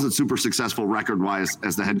know it wasn't super successful record-wise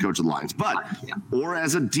as the head coach of the Lions, or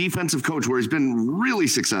as a defensive coach where he's been really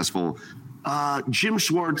successful, Jim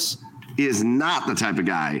Schwartz is not the type of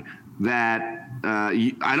guy that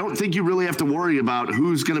I don't think you really have to worry about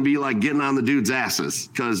who's going to be like getting on the dude's asses,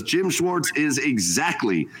 because Jim Schwartz is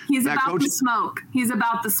exactly he's that about coach. the smoke. He's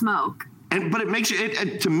about the smoke. But it makes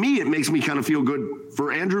to me kind of feel good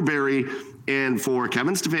for Andrew Berry and for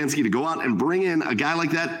Kevin Stefanski to go out and bring in a guy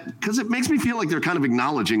like that, because it makes me feel like they're kind of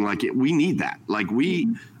acknowledging like we need that. Like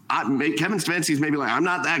Kevin Stefanski's maybe like, I'm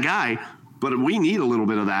not that guy, but we need a little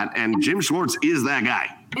bit of that, and Jim Schwartz is that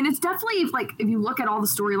guy. And it's definitely, like, if you look at all the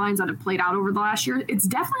storylines that have played out over the last year, it's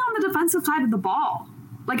definitely on the defensive side of the ball.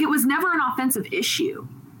 Like, it was never an offensive issue.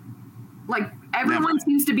 Like, everyone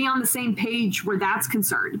seems to be on the same page where that's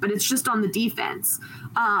concerned, but it's just on the defense.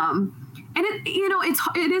 And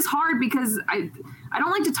it is hard because I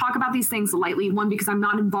don't like to talk about these things lightly. One, because I'm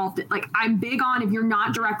not involved. Like, I'm big on, if you're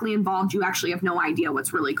not directly involved, you actually have no idea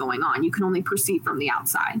what's really going on. You can only perceive from the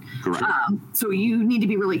outside. Correct. So you need to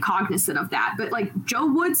be really cognizant of that. But like, Joe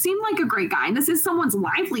Wood seemed like a great guy, and this is someone's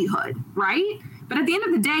livelihood, right? But at the end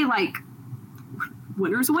of the day, like,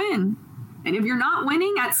 winners win. And if you're not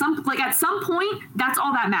winning at some point, that's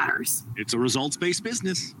all that matters. It's a results-based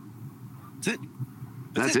business.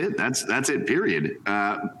 That's it. That's it. Period.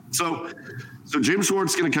 So Jim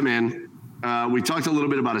Schwartz is going to come in. We talked a little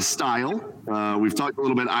bit about his style. We've talked a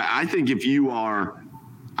little bit. I think if you are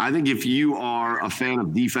a fan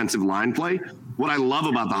of defensive line play, what I love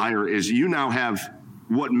about the hire is you now have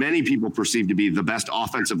what many people perceive to be the best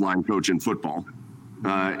offensive line coach in football,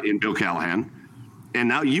 in Bill Callahan. And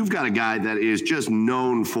now you've got a guy that is just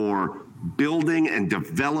known for building and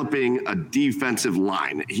developing a defensive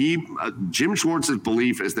line. Jim Schwartz's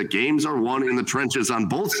belief is that games are won in the trenches on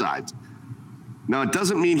both sides. Now, it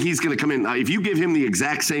doesn't mean he's going to come in. If you give him the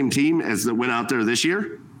exact same team as that went out there this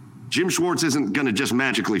year, Jim Schwartz isn't going to just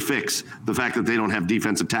magically fix the fact that they don't have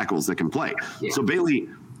defensive tackles that can play. Yeah. So, Bailey,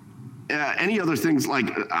 any other things like,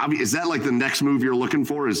 is that like the next move you're looking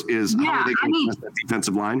for? Is how are they going to test that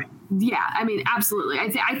defensive line? Yeah, I mean, absolutely.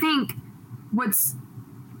 I think what's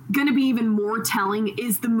going to be even more telling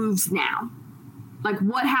is the moves now. Like,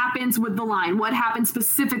 what happens with the line? What happens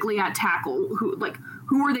specifically at tackle?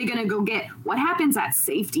 Who are they going to go get? What happens at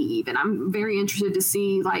safety even? I'm very interested to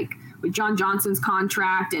see, like, with John Johnson's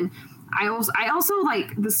contract. And I also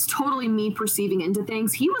like, this totally me perceiving into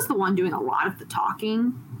things. He was the one doing a lot of the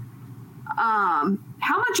talking. How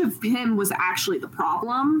much of him was actually the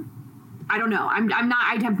problem? I don't know.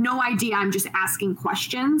 I have no idea. I'm just asking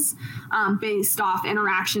questions based off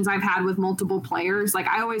interactions I've had with multiple players. Like,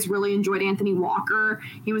 I always really enjoyed Anthony Walker.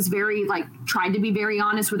 He was tried to be very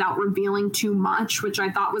honest without revealing too much, which I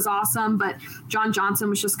thought was awesome. But John Johnson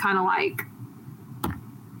was just kind of like,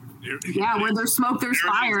 yeah, where there's smoke, there's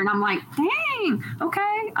fire. And I'm like, dang,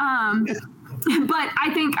 okay. But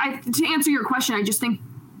I think to answer your question, I just think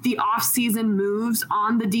the off-season moves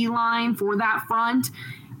on the D-line for that front,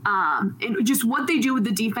 and just what they do with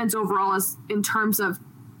the defense overall is in terms of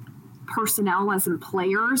personnel as in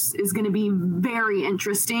players is going to be very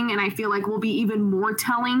interesting. And I feel like will be even more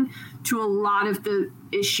telling to a lot of the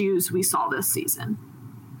issues we saw this season.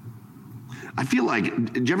 I feel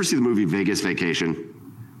like, did you ever see the movie Vegas Vacation?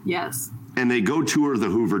 Yes. And they go tour the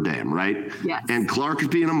Hoover Dam, right? Yes. And Clark is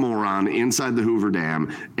being a moron inside the Hoover Dam,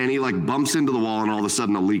 and he like bumps into the wall, and all of a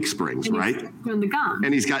sudden a leak springs, and right? Doing the gum.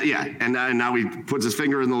 And he's got and now he puts his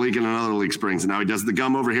finger in the leak, and another leak springs, and now he does the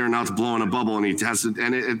gum over here, and now it's blowing a bubble, and he tests it,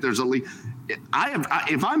 and there's a leak.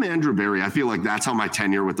 If I'm Andrew Berry, I feel like that's how my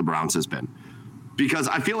tenure with the Browns has been. Because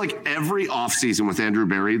I feel like every offseason with Andrew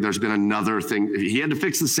Berry, there's been another thing. He had to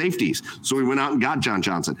fix the safeties. So he went out and got John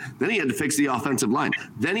Johnson. Then he had to fix the offensive line.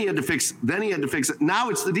 Then he had to fix it. Now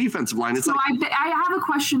it's the defensive line. It's I have a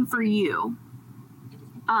question for you.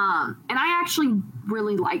 And I actually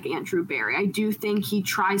really like Andrew Berry. I do think he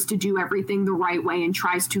tries to do everything the right way and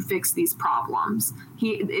tries to fix these problems.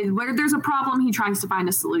 Where there's a problem, he tries to find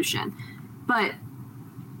a solution. But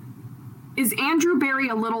is Andrew Berry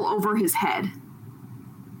a little over his head?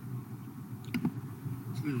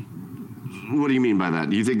 What do you mean by that?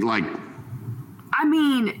 Do you think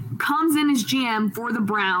comes in as GM for the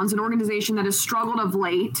Browns, an organization that has struggled of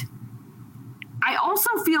late. I also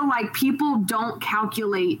feel like people don't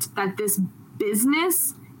calculate that this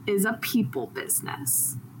business is a people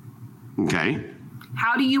business. Okay.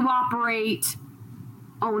 How do you operate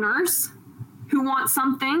owners who want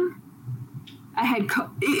something?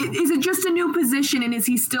 Is it just a new position, and is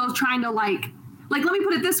he still trying to like let me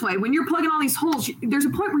put it this way: when you're plugging all these holes, there's a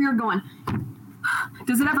point where you're going,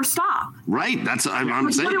 does it ever stop? Right. That's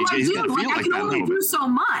I'm saying. What do I do? I can only do so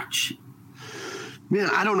much. Man,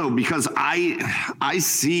 I don't know, because I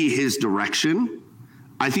see his direction.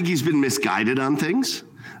 I think he's been misguided on things.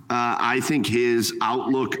 I think his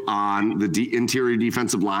outlook on the interior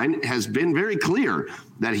defensive line has been very clear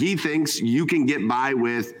that he thinks you can get by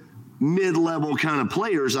with mid-level kind of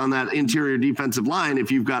players on that interior defensive line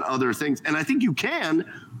if you've got other things. And I think you can,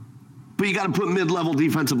 but you got to put mid-level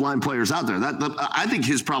defensive line players out there. I think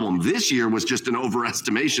his problem this year was just an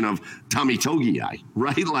overestimation of Tommy Togiai,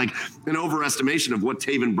 right? Like an overestimation of what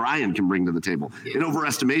Taven Bryan can bring to the table, an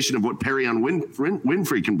overestimation of what Perion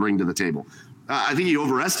Winfrey can bring to the table. I think he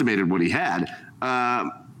overestimated what he had,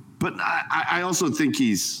 but I also think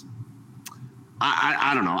he's.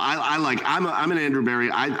 I don't know. I'm an Andrew Berry.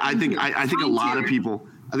 I think a lot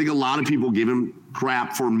of people give him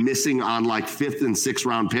crap for missing on like 5th and 6th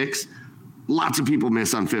round picks. Lots of people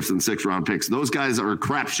miss on 5th and 6th round picks. Those guys are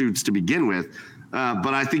crapshoots to begin with.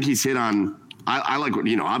 But I think he's hit on. I like,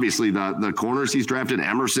 obviously the corners he's drafted,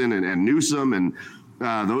 Emerson and Newsome, and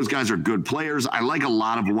those guys are good players. I like a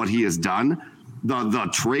lot of what he has done. The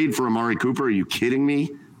trade for Amari Cooper. Are you kidding me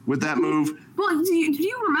with that move? Well, do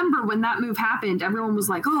you remember when that move happened? Everyone was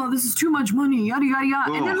like, "Oh, this is too much money, yada yada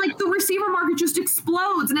yada," and then like the receiver market just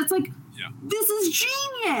explodes, and it's like, this is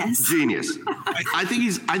genius. Genius. I think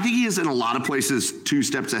he is in a lot of places 2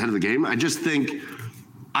 steps ahead of the game. I just think,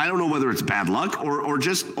 I don't know whether it's bad luck or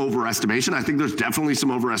just overestimation. I think there's definitely some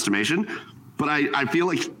overestimation, but I feel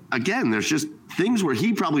like, again, there's just things where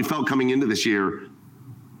he probably felt coming into this year,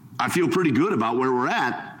 I feel pretty good about where we're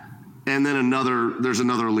at. And then there's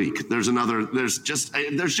another leak. There's just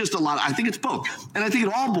a lot. I think it's both. And I think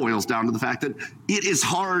it all boils down to the fact that it is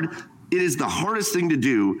hard. It is the hardest thing to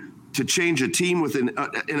do to change a team with an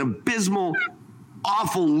abysmal,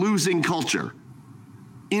 awful losing culture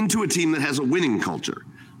into a team that has a winning culture.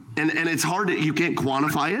 And it's hard. You can't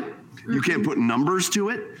quantify it. You can't put numbers to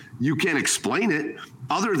it. You can't explain it,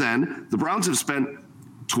 other than the Browns have spent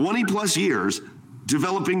 20 plus years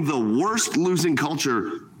developing the worst losing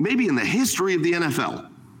culture maybe in the history of the NFL.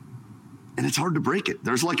 And it's hard to break it.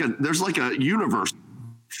 There's like a universe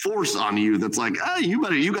force on you that's like, you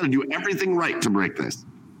got to do everything right to break this.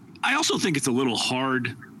 I also think it's a little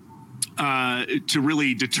hard to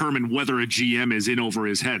really determine whether a GM is in over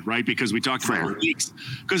his head, right? Because we talked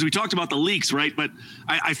about the leaks, right? But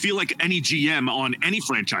I feel like any GM on any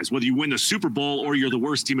franchise, whether you win the Super Bowl or you're the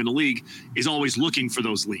worst team in the league, is always looking for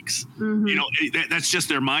those leaks. Mm-hmm. That's just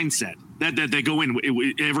their mindset. That they go in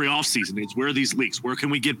every offseason. It's, where are these leaks? Where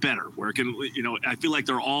can we get better? Where can I feel like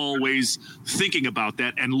they're always thinking about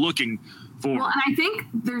that and looking for. Well, and I think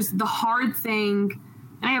there's the hard thing.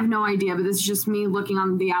 And I have no idea, but this is just me looking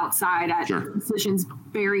on the outside at decisions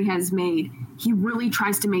Barry has made. He really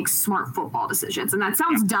tries to make smart football decisions. And that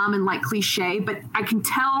sounds dumb and like cliche, but I can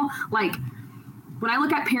tell, like, when I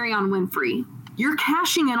look at Perion Winfrey, you're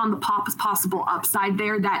cashing in on the possible upside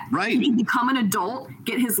there that he can become an adult,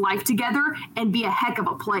 get his life together, and be a heck of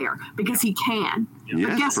a player, because he can. Yes,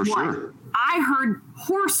 but guess what? Sure. I heard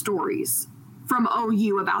horror stories from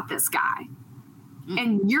OU about this guy.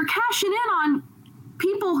 And you're cashing in on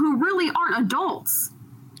people who really aren't adults.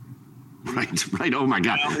 Right. Oh my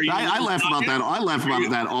God. I laugh about that. I laugh about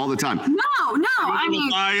that all the time. No. I mean,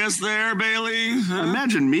 bias there, Bailey.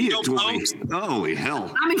 Imagine me at 20. Holy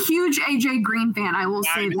hell. I'm a huge AJ Green fan. I will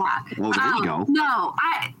say that. Well, there you go.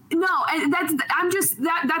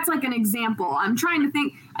 That's like an example. I'm trying to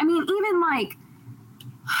think. I mean, even like,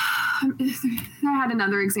 I had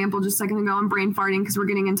another example just a second ago. I'm brain farting because we're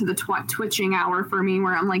getting into the twitching hour for me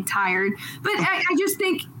where I'm like tired. But I just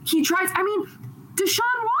think he tries. I mean, Deshaun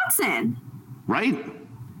Watson. Right.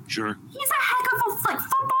 Sure. He's a heck of a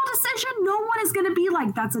football decision. No one is going to be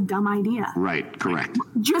like, that's a dumb idea. Right. Correct.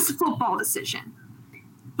 Just football decision.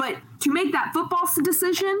 But to make that football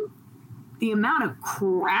decision, the amount of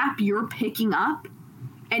crap you're picking up,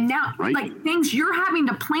 and now, like, things you're having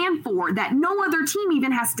to plan for that no other team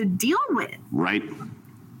even has to deal with. Right.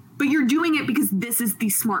 But you're doing it because this is the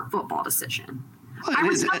smart football decision. Well, I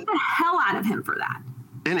respect the hell out of him for that.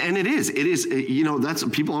 And it is, that's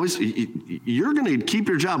people always, you're going to keep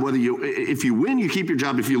your job. If you win, you keep your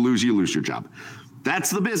job. If you lose your job.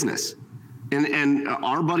 That's the business. And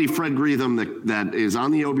our buddy Fred Greetham that is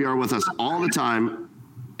on the OBR with us all the time,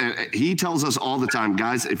 he tells us all the time,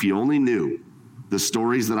 guys, if you only knew the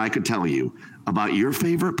stories that I could tell you about your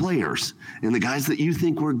favorite players and the guys that you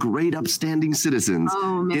think were great, upstanding citizens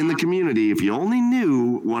in the community, if you only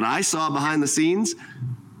knew what I saw behind the scenes,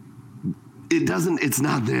 it's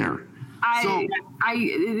not there.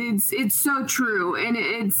 It's so true. And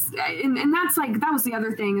and that's like, that was the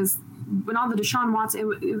other thing is when all the Deshaun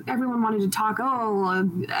Watson, everyone wanted to talk,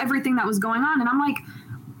 everything that was going on. And I'm like,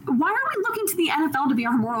 why are we looking to the NFL to be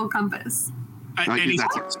our moral compass? Any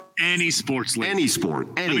sports league. Any sport.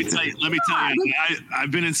 Anything. Let me tell you, I've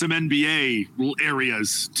been in some NBA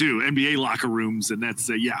areas too, NBA locker rooms, and that's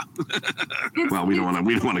Well, we don't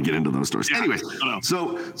want to get into those stories. Yeah. Anyways,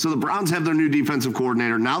 so the Browns have their new defensive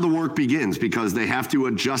coordinator. Now the work begins because they have to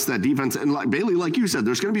adjust that defense. And like Bailey, like you said,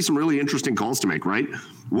 there's going to be some really interesting calls to make, right?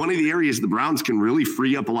 One of the areas the Browns can really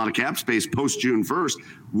free up a lot of cap space post June 1st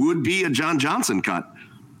would be a John Johnson cut.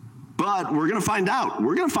 But we're going to find out.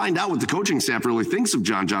 We're going to find out what the coaching staff really thinks of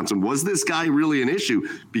John Johnson. Was this guy really an issue?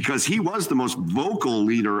 Because he was the most vocal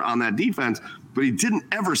leader on that defense, but he didn't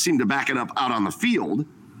ever seem to back it up out on the field.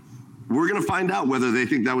 We're going to find out whether they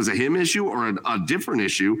think that was a him issue or a different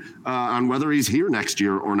issue on whether he's here next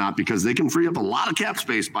year or not, because they can free up a lot of cap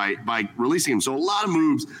space by releasing him. So a lot of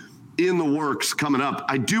moves in the works coming up.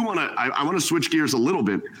 I want to switch gears a little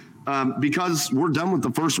bit. Because we're done with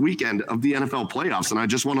the first weekend of the NFL playoffs, and I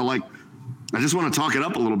just want to talk it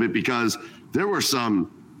up a little bit because there was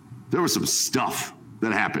some stuff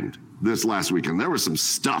that happened this last weekend. There was some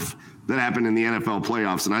stuff that happened in the NFL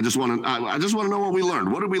playoffs, and I just want to know what we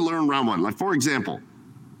learned. What did we learn round one? Like, for example,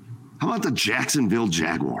 how about the Jacksonville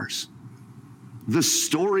Jaguars? The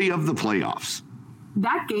story of the playoffs.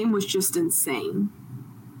 That game was just insane.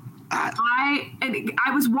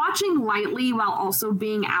 I was watching lightly while also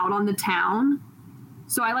being out on the town.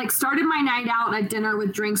 So I started my night out at dinner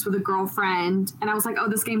with drinks with a girlfriend, and I was like, oh,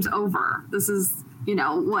 this game's over. This is,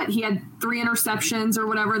 what? He had 3 interceptions or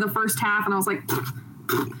whatever the first half, and I was like,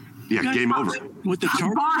 yeah, game over. With the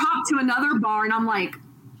Chargers. Bar hop to another bar, and I'm like,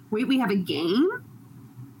 wait, we have a game?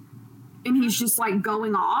 And he's just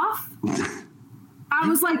going off? I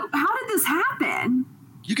was like, how did this happen?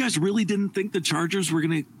 You guys really didn't think the Chargers were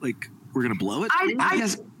gonna blow it? I don't know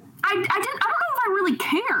if I really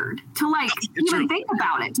cared to even think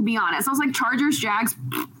about it, to be honest. I was like, Chargers, Jags,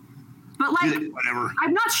 but whatever.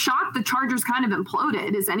 I'm not shocked the Chargers kind of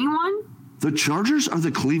imploded. Is anyone? The Chargers are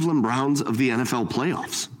the Cleveland Browns of the NFL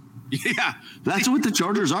playoffs. Yeah, that's what the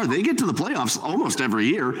Chargers are. They get to the playoffs almost every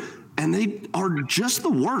year, and they are just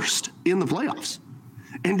the worst in the playoffs.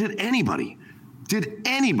 And did anybody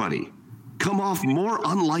come off more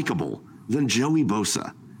unlikable than Joey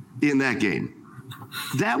Bosa in that game?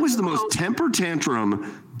 That was the most temper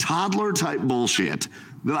tantrum, toddler type bullshit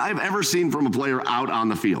that I've ever seen from a player out on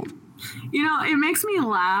the field. It makes me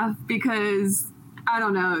laugh because, I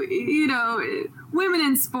don't know, women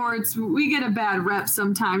in sports, we get a bad rep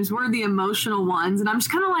sometimes. We're the emotional ones. And I'm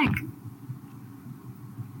just kind of like,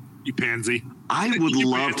 you pansy. I'd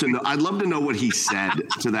love to know what he said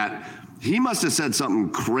to that. He must have said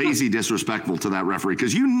something crazy disrespectful to that referee,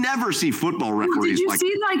 because you never see football referees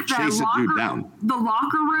chase a dude down. The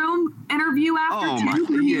locker room interview after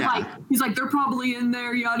he's like, they're probably in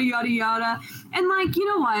there, yada yada yada. And you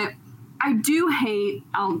know what? I do hate.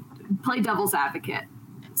 I'll play devil's advocate.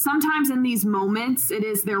 Sometimes in these moments, it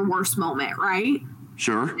is their worst moment, right?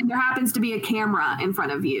 Sure. And there happens to be a camera in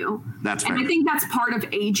front of you. That's fair. And I think that's part of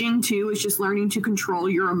aging too, is just learning to control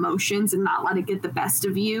your emotions and not let it get the best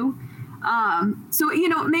of you. So,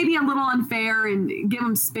 maybe a little unfair and give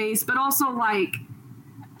them space, but also I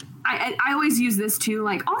always use this too.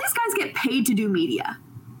 All these guys get paid to do media.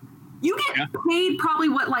 You get paid probably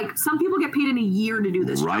what, some people get paid in a year to do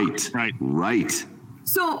this job. Right.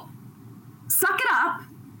 So suck it up.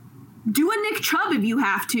 Do a Nick Chubb if you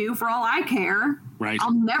have to, for all I care. Right.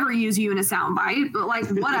 I'll never use you in a soundbite, but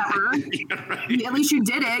whatever. Right. At least you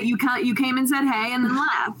did it. You came and said, hey, and then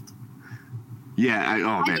left. Yeah,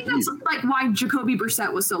 I think that's why Jacoby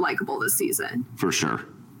Brissett was so likable this season. For sure.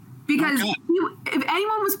 Because if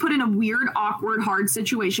anyone was put in a weird, awkward, hard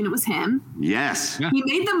situation, it was him. Yes. Yeah. He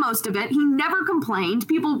made the most of it. He never complained.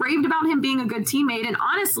 People raved about him being a good teammate. And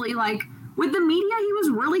honestly, with the media, he was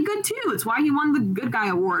really good too. It's why he won the Good Guy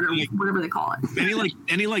Award or whatever they call it.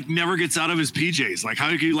 And he never gets out of his PJs. How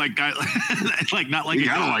could you guy not like you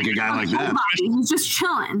gotta like a guy like that? He's just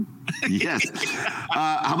chilling. Yes.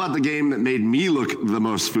 How about the game that made me look the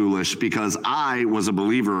most foolish because I was a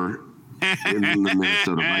believer in the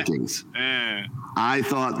Minnesota Vikings. I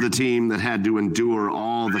thought the team that had to endure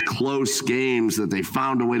all the close games that they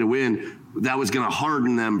found a way to win, that was going to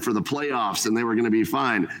harden them for the playoffs and they were going to be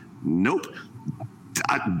fine. Nope.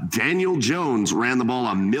 Daniel Jones ran the ball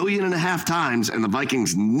 1.5 million times, and the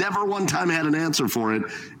Vikings never one time had an answer for it.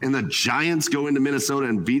 And the Giants go into Minnesota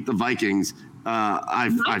and beat the Vikings.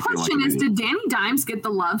 My question is, did Danny Dimes get the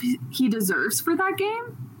love he deserves for that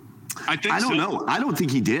game? I don't know. I don't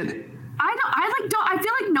think he did. I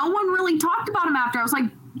feel like no one really talked about him after. I was like,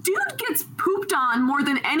 dude gets pooped on more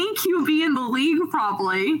than any QB in the league,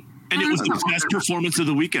 probably. And it was the best performance of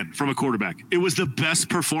the weekend from a quarterback. It was the best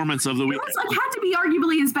performance of the weekend. It was had to be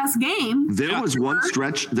arguably his best game. There was one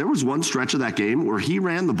stretch of that game where he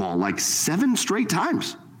ran the ball like 7 straight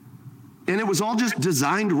times. And it was all just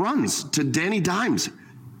designed runs to Danny Dimes.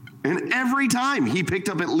 And every time he picked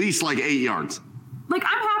up at least like 8 yards. Like,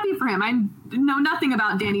 I'm happy for him. I know nothing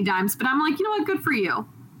about Danny Dimes, but I'm like, you know what? Good for you.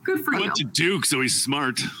 Good for you. Went to Duke, so he's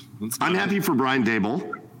smart. I'm happy for Brian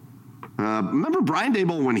Daboll. Remember Brian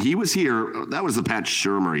Daboll when he was here? That was the Pat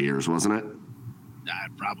Shurmur years, wasn't it?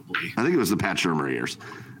 Probably. I think it was the Pat Shurmur years.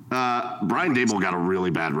 Brian Daboll got a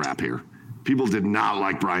really bad rap here. People did not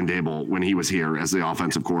like Brian Daboll when he was here as the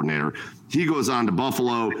offensive coordinator. He goes on to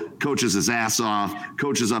Buffalo, coaches his ass off,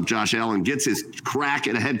 coaches up Josh Allen, gets his crack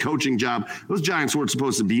at a head coaching job. Those Giants weren't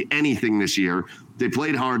supposed to be anything this year. They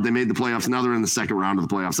played hard. They made the playoffs. Now they're in the second round of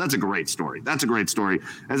the playoffs. That's a great story.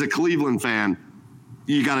 As a Cleveland fan,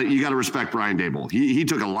 you gotta respect Brian Daboll. He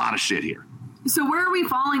took a lot of shit here. So where are we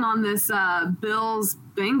falling on this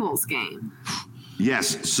Bills-Bengals game?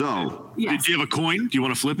 Yes. So Did you have a coin? Do you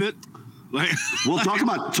want to flip it? We'll talk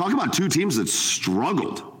about two teams that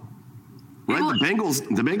struggled. Right,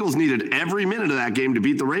 the Bengals needed every minute of that game to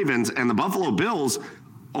beat the Ravens, and the Buffalo Bills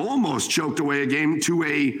almost choked away a game to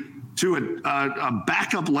a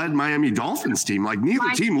backup-led Miami Dolphins team. Like neither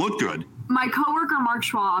team looked good. My coworker Mark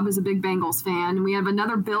Schwab is a big Bengals fan, and we have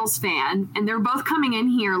another Bills fan, and they're both coming in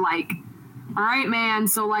here like, all right, man,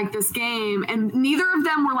 so like this game, and neither of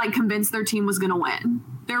them were like convinced their team was going to win.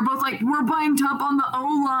 They're both like, we're banged up on the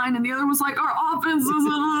O-line, and the other was like, our offense is,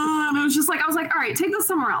 and it was just like, I was like, all right, take this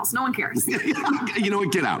somewhere else. No one cares. You know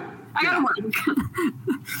what? Get out. I gotta work.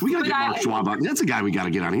 We gotta get Mark Schwab on. That's a guy we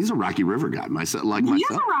gotta get on. He's a Rocky River guy. He's a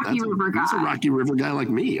Rocky River guy. He's a Rocky River guy like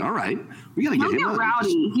me. All right, we gotta get him on.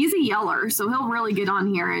 Rowdy. He's a yeller, so he'll really get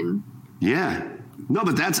on here and. Yeah, no,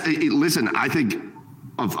 but listen. I think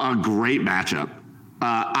of a great matchup.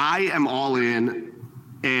 I am all in.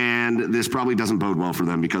 And this probably doesn't bode well for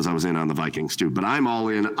them because I was in on the Vikings too. But I'm all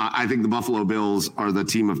in. I think the Buffalo Bills are the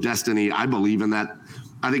team of destiny. I believe in that.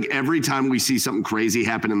 I think every time we see something crazy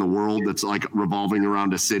happen in the world that's like revolving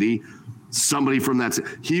around a city, somebody from that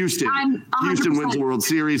Houston wins the World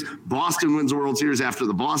Series. Boston wins the World Series after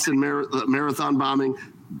the Boston marathon bombing.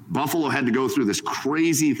 Buffalo had to go through this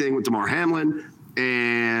crazy thing with Damar Hamlin.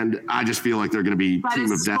 And I just feel like they're going to be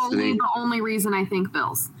team of destiny. That is solely the only reason I think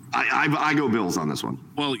Bills. I go Bills on this one.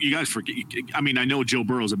 Well, you guys forget. I mean, I know Joe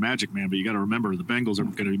Burrow's a magic man, but you got to remember the Bengals are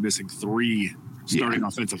going to be missing 3 starting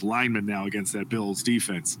offensive linemen now against that Bills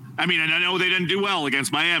defense. I mean, and I know they didn't do well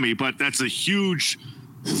against Miami, but that's a huge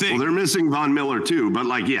thing. Well, they're missing Von Miller too, but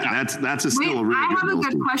that's still a really I have good a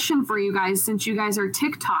good team. question for you guys since you guys are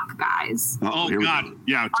TikTok guys. Oh God,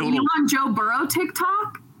 yeah, totally. Are you on Joe Burrow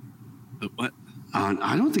TikTok? What?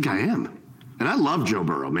 I don't think I am. And I love Joe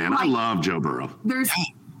Burrow, man. I love Joe Burrow. There's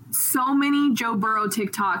so many Joe Burrow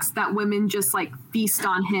TikToks that women just like feast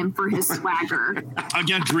on him for his swagger.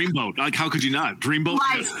 Again, Dreamboat. Like, how could you not? Dreamboat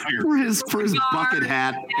for his bucket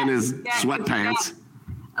hat and his sweatpants.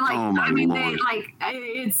 Like, oh my Lord.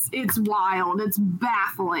 It's wild. It's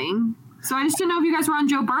baffling. So I just didn't know if you guys were on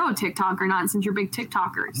Joe Burrow TikTok or not, since you're big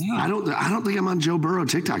TikTokers. I don't think I'm on Joe Burrow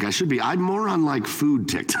TikTok. I should be. I'm more on like food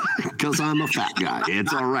TikTok because I'm a fat guy.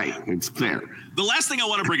 It's all right. It's fair. The last thing I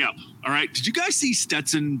want to bring up. All right. Did you guys see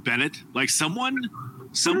Stetson Bennett? Like someone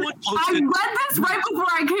posted. I read this right before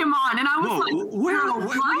I came on, and I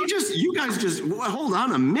was you guys just hold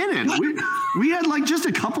on a minute. We had like just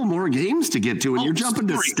a couple more games to get to, and you're jumping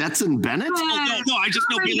to Stetson Bennett. No, I just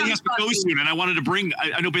know Bailey has to go soon, and I wanted to bring.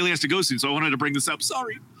 I know Bailey has to go soon, so I wanted to bring this up.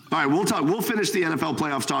 Sorry. All right, we'll talk. We'll finish the NFL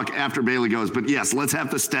playoffs talk after Bailey goes, but yes, let's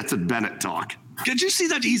have the Stetson Bennett talk. Did you see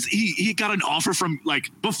that he got an offer from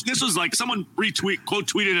this was like someone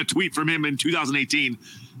tweeted a tweet from him in 2018.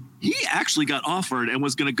 He actually got offered and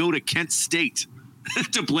was going to go to Kent State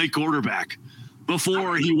to play quarterback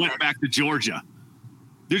before he went back to Georgia.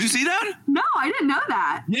 Did you see that? No, I didn't know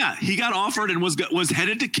that. Yeah, he got offered and was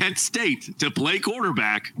headed to Kent State to play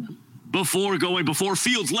quarterback before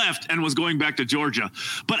Fields left and was going back to Georgia.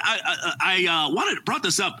 But I brought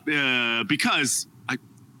this up because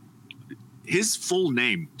his full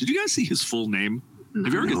name. Did you guys see his full name?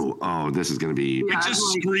 Have you ever Oh, this is going to be. It just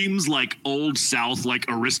screams like old South, like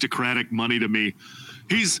aristocratic money to me.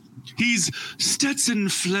 He's Stetson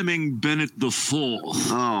Fleming Bennett the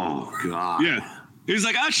Fourth. Oh God. Yeah. He's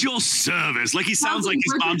like, at your service. Like he sounds like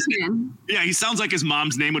his mom's name. Yeah, he sounds like his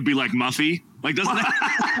mom's name would be like Muffy. Like, doesn't that?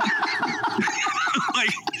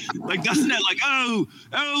 like doesn't that like,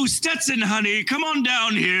 oh, Stetson, honey, come on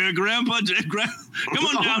down here, Grandpa. Come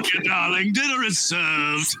on down here, darling. Dinner is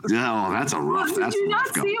served. Yeah, oh, that's a rough. Well, did you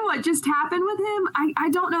not see what just happened with him? I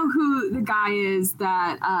don't know who the guy is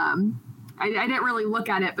that. I didn't really look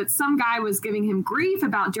at it, but some guy was giving him grief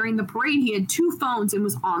about during the parade. He had 2 phones and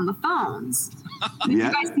was on the phones. Did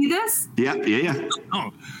you guys see this? Yeah.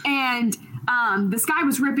 Oh. And this guy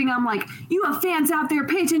was ripping him like, you have fans out there.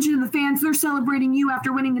 Pay attention to the fans. They're celebrating you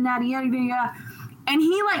after winning the Natty. And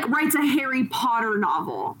he like writes a Harry Potter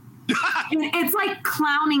novel. And it's like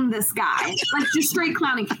clowning this guy, like just straight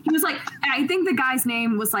clowning. He was like, I think the guy's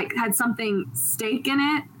name was like, had something steak in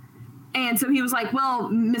it. And so he was like, well,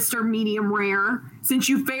 Mr. Medium Rare, since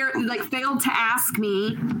you failed to ask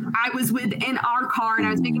me, I was within our car and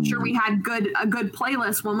I was making sure we had a good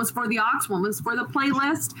playlist. One was for the aux, one was for the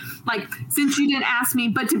playlist. Like, since you didn't ask me,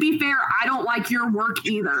 but to be fair, I don't like your work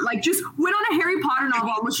either. Like, just went on a Harry Potter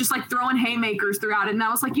novel and was just like throwing haymakers throughout it. And I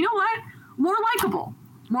was like, you know what? More likable.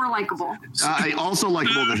 Also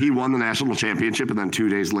likable that he won the national championship and then 2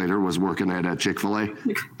 days later was working at Chick-fil-A,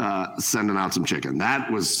 sending out some chicken. That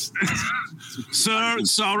was... Sir,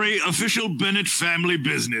 sorry, official Bennett family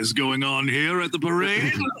business going on here at the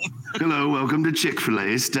parade. Hello, welcome to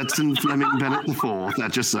Chick-fil-A. Stetson Fleming Bennett IV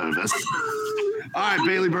at your service. All right,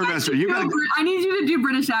 Baillie Burmaster, I need you to do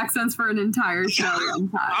British accents for an entire show.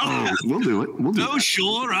 Oh, we'll do it.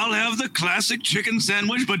 Sure, I'll have the classic chicken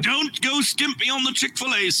sandwich, but don't go skimpy on the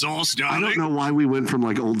Chick-fil-A sauce, darling. I don't know why we went from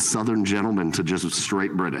like old Southern gentlemen to just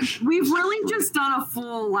straight British. We've really just done a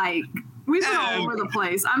full we've been all over the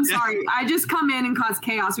place. I'm sorry. I just come in and cause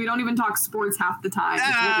chaos. We don't even talk sports half the time.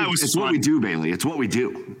 It's what we do, Baillie. It's what we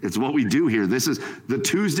do. It's what we do here. This is the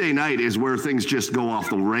Tuesday night is where things just go off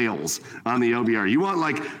the rails on the OBR. You want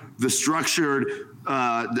like the structured,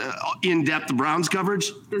 in-depth Browns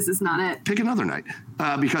coverage? This is not it. Pick another night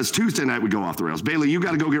because Tuesday night would go off the rails. Baillie, you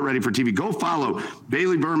got to go get ready for TV. Go follow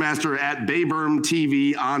Baillie Burmaster at Bayberm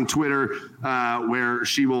TV on Twitter, where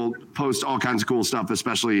she will post all kinds of cool stuff,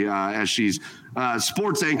 especially as she's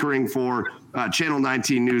sports anchoring for Channel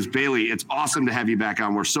 19 News. Baillie, it's awesome to have you back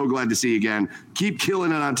on. We're so glad to see you again. Keep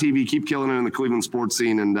killing it on TV. Keep killing it in the Cleveland sports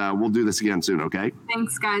scene, and we'll do this again soon, okay?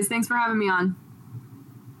 Thanks, guys. Thanks for having me on.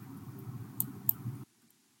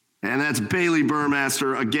 And that's Baillie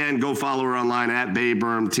Burmaster. Again, go follow her online at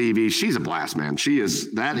Bayberm TV. She's a blast, man.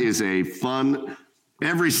 That is a fun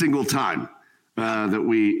every single time I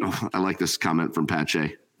like this comment from Pat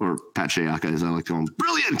Shea, or Pat Shayaka, as I like to call him.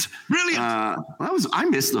 Brilliant. I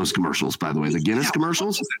missed those commercials, by the way, the Guinness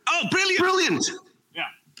commercials. Oh, Brilliant. Yeah.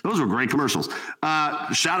 Those were great commercials.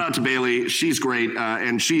 Shout out to Baillie. She's great.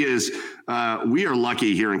 And she is, we are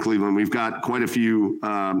lucky here in Cleveland. We've got quite a few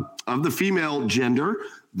of the female gender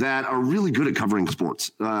that are really good at covering sports,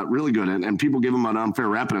 really good. And people give them an unfair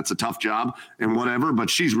rap, and it's a tough job and whatever, but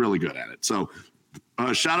she's really good at it. So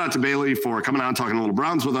shout out to Baillie for coming out, talking a little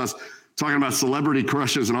Browns with us, talking about celebrity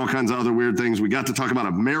crushes and all kinds of other weird things. We got to talk about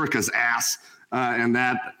America's ass, and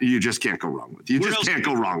that you just can't go wrong with. Can't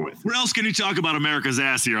go wrong with. Where else can you talk about America's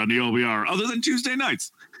ass here on the OBR other than Tuesday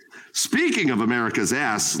nights? Speaking of America's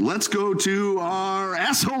ass, let's go to our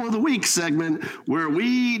Asshole of the Week segment where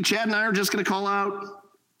Chad and I are just going to call out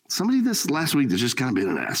somebody this last week that's just kind of been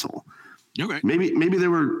an asshole. Okay. Maybe they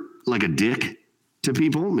were like a dick to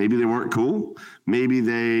people. Maybe they weren't cool. Maybe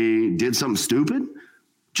they did something stupid.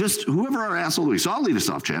 Just whoever our asshole of the week. So I'll lead us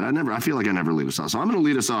off, Chad. I feel like I never lead us off. So I'm going to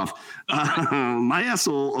lead us off. My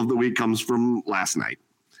asshole of the week comes from last night.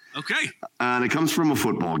 Okay. And it comes from a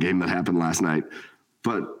football game that happened last night.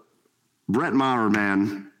 But Brett Maher,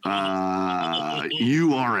 man,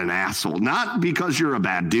 you are an asshole. Not because you're a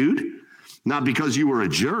bad dude. Not because you were a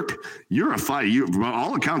jerk. You're by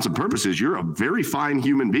all accounts and purposes, you're a very fine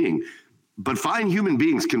human being. But fine human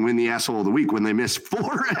beings can win the asshole of the week when they miss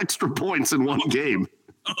 4 extra points in one game.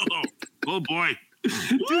 Oh boy.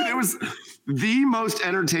 Dude, it was the most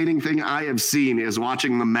entertaining thing I have seen is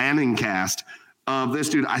watching the Manning cast of this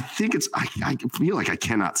dude. I think I feel like I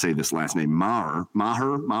cannot say this last name. Maher,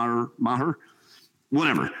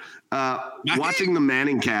 whatever. Watching the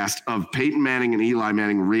Manning cast of Peyton Manning and Eli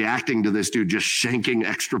Manning reacting to this dude just shanking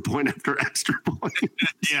extra point after extra point.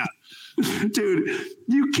 Yeah. Dude,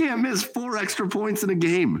 you can't miss 4 extra points in a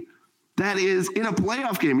game. That is in a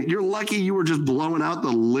playoff game. You're lucky you were just blowing out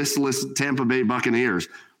the listless Tampa Bay Buccaneers.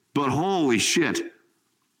 But holy shit,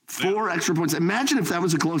 4 extra points. Imagine if that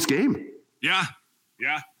was a close game. Yeah.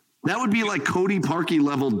 That would be like Cody Parkey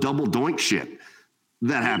level double doink shit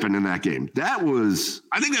that happened in that game. That was.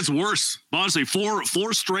 I think that's worse. Honestly, four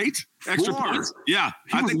straight extra points. Yeah,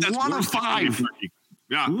 I think that's 1 of 5.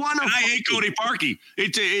 Yeah, I hate Cody Parkey.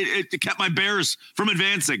 It kept my Bears from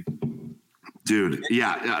advancing. Dude,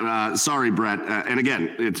 yeah. Sorry, Brett. And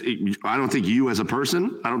again, I don't think you as a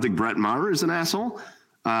person. I don't think Brett Maher is an asshole.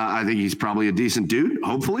 I think he's probably a decent dude,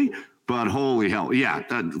 hopefully. But holy hell, yeah.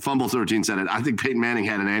 Fumble 13 said it. I think Peyton Manning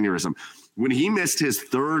had an aneurysm when he missed his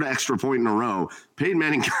 3rd extra point in a row. Peyton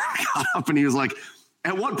Manning got up and he was like,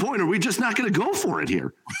 "At what point are we just not going to go for it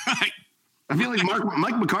here?" Right. I feel like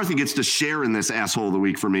Mike McCarthy gets to share in this asshole of the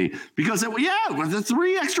week for me because, with the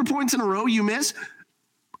 3 extra points in a row you miss,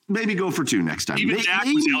 maybe go for 2 next time. Even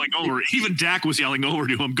Dak was yelling over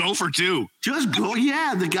to him, "Go for 2. Just go.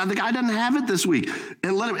 Yeah, the guy doesn't have it this week.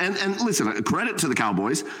 And let him. And listen, credit to the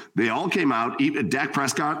Cowboys. They all came out. Dak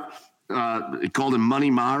Prescott called him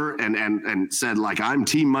Money Mar and said, like, I'm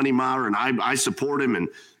Team Money Mar and I support him. And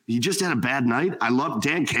he just had a bad night. I love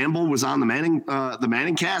Dan Campbell was on the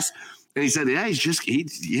Manning cast. And he said, yeah, he's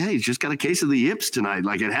just got a case of the yips tonight.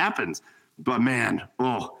 Like, it happens. But man,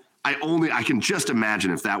 I can just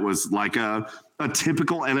imagine if that was like a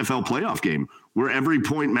typical NFL playoff game where every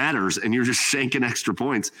point matters and you're just shanking extra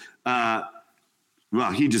points.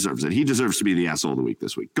 Well, he deserves it. He deserves to be the asshole of the week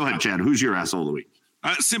this week. Go ahead, Chad. Who's your asshole of the week?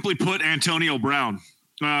 Simply put, Antonio Brown.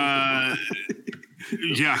 Yeah,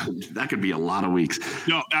 that could be a lot of weeks.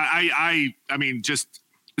 No, I mean, just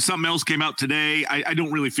something else came out today. I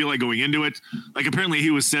don't really feel like going into it. Like, apparently he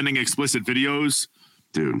was sending explicit videos,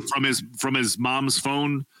 dude, from his mom's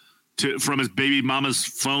phone from his baby mama's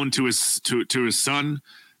phone to his son.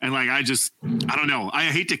 And like, I don't know. I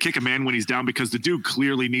hate to kick a man when he's down because the dude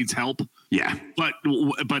clearly needs help. Yeah. But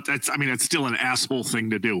that's still an asshole thing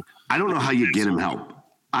to do. I don't know how you get him help.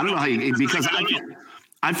 I don't know how because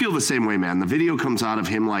I feel the same way, man. The video comes out of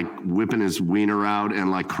him like whipping his wiener out and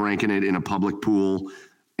like cranking it in a public pool.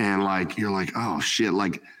 And like, you're like, oh shit.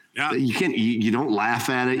 Like, yeah. You don't laugh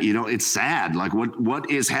at it. It's sad. Like what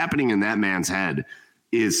is happening in that man's head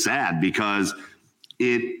is sad because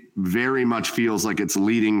it very much feels like it's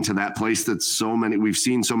leading to that place that we've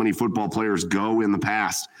seen so many football players go in the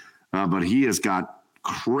past. But he has got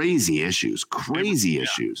crazy issues.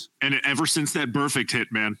 And ever since that Perfect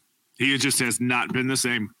hit, man, he just has not been the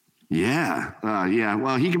same. Yeah.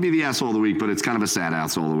 Well, he can be the asshole of the week, but it's kind of a sad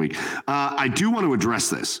asshole of the week. I do want to address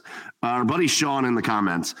this. Our buddy Sean in the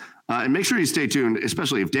comments, and make sure you stay tuned,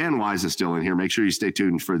 especially if Dan Wise is still in here. Make sure you stay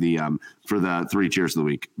tuned for the 3 cheers of the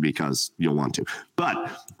week because you'll want to.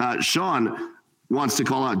 But Sean wants to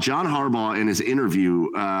call out John Harbaugh in his interview.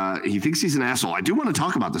 He thinks he's an asshole. I do want to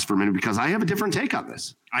talk about this for a minute because I have a different take on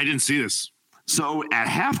this. I didn't see this. So at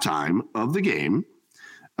halftime of the game,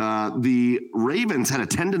 the Ravens had a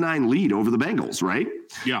 10-9 lead over the Bengals, right?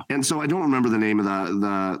 Yeah. And so I don't remember the name of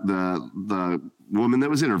the woman that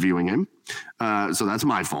was interviewing him. So that's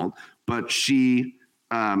my fault. But she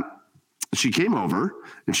came over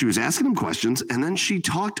and she was asking him questions. And then she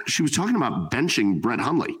was talking about benching Brett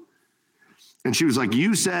Hundley. And she was like,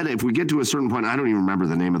 you said if we get to a certain point, I don't even remember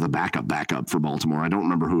the name of the backup for Baltimore. I don't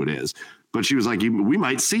remember who it is. But she was like, we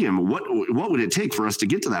might see him. What would it take for us to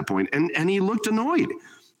get to that point? And he looked annoyed.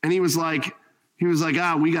 And he was like,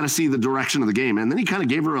 we got to see the direction of the game. And then he kind of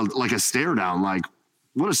gave her a stare down, like,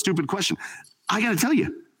 what a stupid question. I got to tell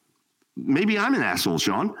you, maybe I'm an asshole,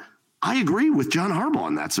 Sean. I agree with John Harbaugh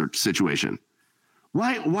in that situation.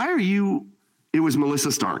 Why are you? It was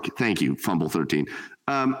Melissa Stark. Thank you, Fumble 13.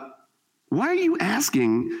 Why are you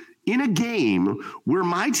asking in a game where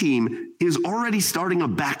my team is already starting a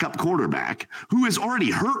backup quarterback who is already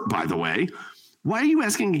hurt, by the way? Why are you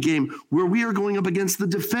asking a game where we are going up against the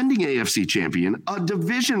defending AFC champion, a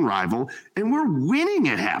division rival, and we're winning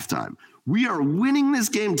at halftime? We are winning this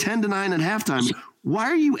game 10-9 at halftime. Why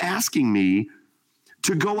are you asking me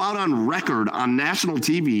to go out on record on national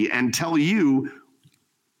TV and tell you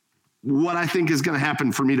what I think is going to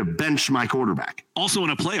happen for me to bench my quarterback? Also in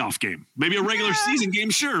a playoff game. Maybe a regular season game,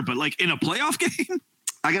 sure, but like in a playoff game?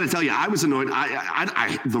 I got to tell you, I was annoyed.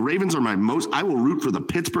 The Ravens are I will root for the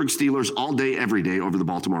Pittsburgh Steelers all day, every day over the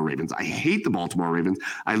Baltimore Ravens. I hate the Baltimore Ravens.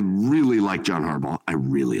 I really like John Harbaugh.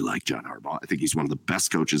 I think he's one of the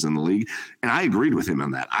best coaches in the league. And I agreed with him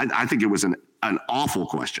on that. I think it was an awful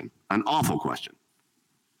question. An awful question.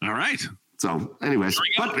 All right. So anyways,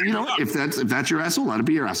 but you know what? If that's your asshole, let it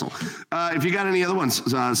be your asshole. If you got any other ones,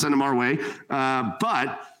 send them our way.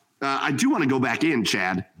 But I do want to go back in,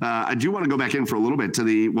 Chad. I do want to go back in for a little bit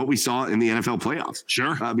to what we saw in the NFL playoffs.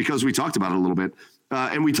 Sure. Because we talked about it a little bit.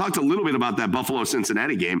 And we talked a little bit about that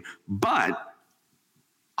Buffalo-Cincinnati game. But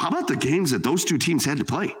how about the games that those two teams had to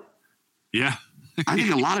play? Yeah. I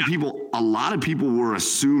think a lot of people were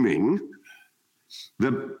assuming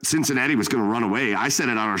that Cincinnati was going to run away. I said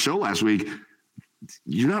it on our show last week.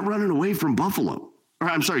 You're not running away from Buffalo. Or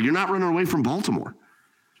I'm sorry, you're not running away from Baltimore.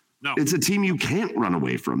 No. It's a team you can't run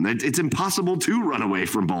away from. It's impossible to run away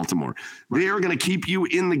from Baltimore. Right. They are going to keep you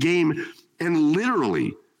in the game. And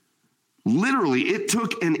literally, it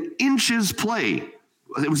took an inches play.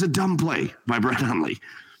 It was a dumb play by Brett Hundley.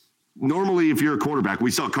 Normally, if you're a quarterback,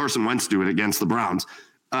 we saw Carson Wentz do it against the Browns,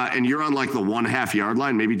 and you're on like the 1.5 yard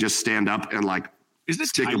line, maybe just stand up and like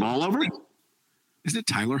stick the ball over. Isn't it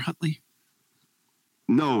Tyler Huntley?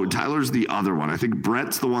 No, Tyler's the other one. I think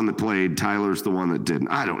Brett's the one that played. Tyler's the one that didn't.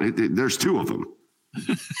 I don't. There's two of them.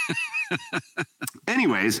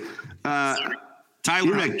 Anyways, Tyler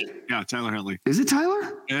Huntley. Yeah, Tyler Huntley. Is it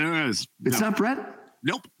Tyler? It is. It's not Brett?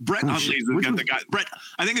 Nope. Brett Hundley's the guy. Brett.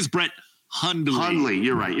 I think it's Brett Hundley. Hundley.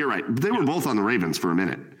 You're right. They were both on the Ravens for a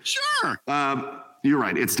minute. Sure. You're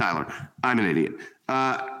right. It's Tyler. I'm an idiot.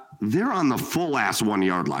 They're on the full ass 1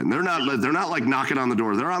 yard line. They're not like knocking on the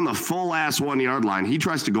door. They're on the full ass 1 yard line. He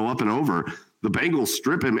tries to go up and over. The Bengals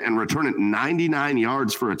strip him and return it 99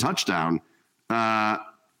 yards for a touchdown. That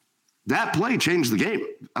play changed the game.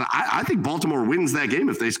 I think Baltimore wins that game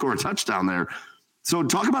if they score a touchdown there. So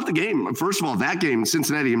talk about the game. First of all, that game,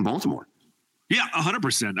 Cincinnati and Baltimore. Yeah,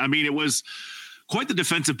 100%. I mean, it was quite the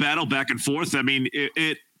defensive battle back and forth. I mean,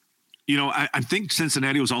 I think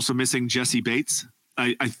Cincinnati was also missing Jesse Bates.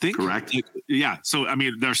 I think correct. Yeah. So, I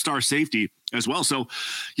mean, their star safety as well. So,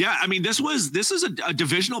 yeah, I mean, this is a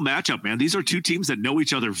divisional matchup, man. These are two teams that know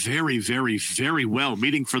each other very, very, very well,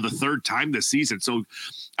 meeting for the third time this season. So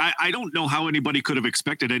I don't know how anybody could have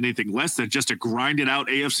expected anything less than just a grinded out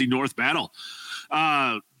AFC North battle.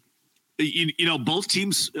 Both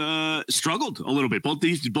teams struggled a little bit.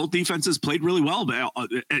 Both defenses played really well.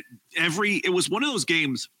 It was one of those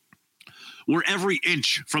games where every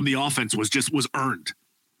inch from the offense was earned.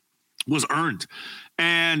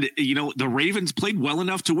 And, the Ravens played well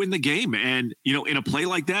enough to win the game. And, in a play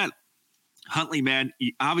like that, Huntley, man,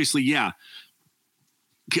 obviously, yeah,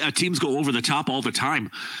 teams go over the top all the time.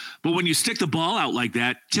 But when you stick the ball out like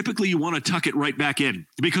that, typically you want to tuck it right back in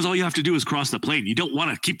because all you have to do is cross the plane. You don't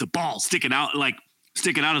want to keep the ball sticking out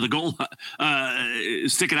of the goal,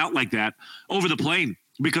 sticking out like that over the plane,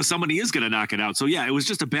 because somebody is going to knock it out. So yeah, it was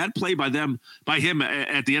just a bad play by him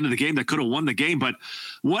at the end of the game that could have won the game. But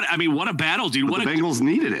what a battle, dude. But the Bengals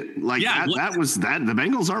needed it. The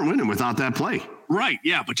Bengals aren't winning without that play. Right.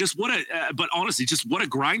 Yeah. But but honestly, just what a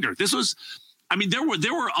grinder. This was, I mean, there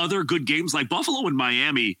were other good games like Buffalo and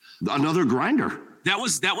Miami. Another grinder. That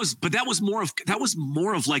was more of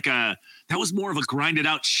a grinded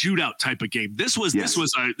out shootout type of game. This was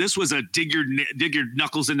a dig your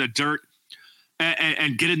knuckles in the dirt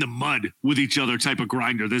and get in the mud with each other type of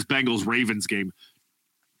grinder, this Bengals-Ravens game.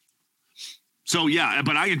 So, yeah,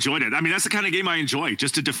 but I enjoyed it. I mean, that's the kind of game I enjoy.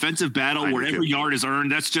 Just a defensive battle where every yard is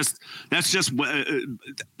earned. That's the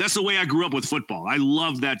way I grew up with football. I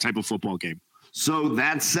love that type of football game. So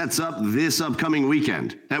that sets up this upcoming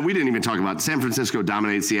weekend. We didn't even talk about San Francisco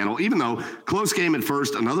dominates Seattle, even though close game at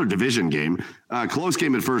first, another division game, close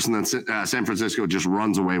game at first, and then San Francisco just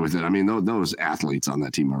runs away with it. I mean, those athletes on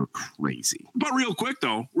that team are crazy. But real quick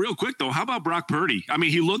though, how about Brock Purdy? I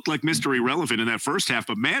mean, he looked like Mr. Irrelevant in that first half,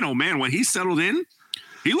 but man, oh man, when he settled in,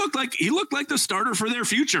 he looked like the starter for their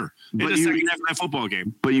future in the second half of that football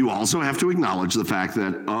game. But you also have to acknowledge the fact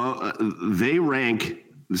that they rank.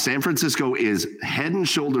 San Francisco is head and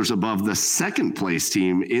shoulders above the second place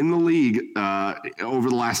team in the league over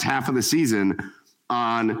the last half of the season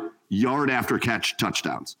on yard after catch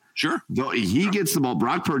touchdowns. Sure. Though he gets the ball.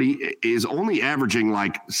 Brock Purdy is only averaging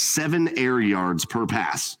like 7 air yards per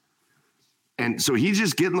pass. And so he's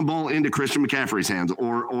just getting the ball into Christian McCaffrey's hands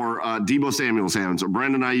or Deebo Samuel's hands or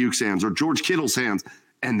Brandon Ayuk's hands or George Kittle's hands.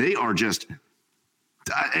 And they are just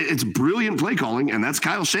it's brilliant play calling, and that's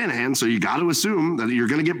Kyle Shanahan. So you got to assume that you're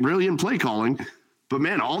going to get brilliant play calling. But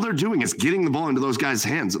man, all they're doing is getting the ball into those guys'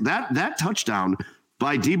 hands. That touchdown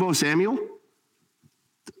by Deebo Samuel,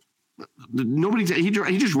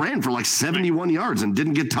 he just ran for like 71 yards and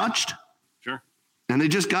didn't get touched. Sure. And they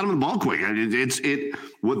just got him the ball quick.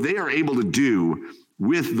 What they are able to do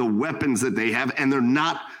with the weapons that they have, and they're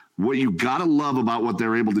not. What you got to love about what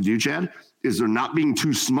they're able to do, Chad, is they're not being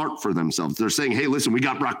too smart for themselves. They're saying, hey, listen, we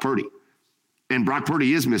got Brock Purdy. And Brock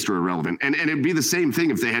Purdy is Mr. Irrelevant. And it'd be the same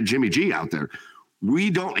thing if they had Jimmy G out there.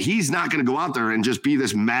 He's not going to go out there and just be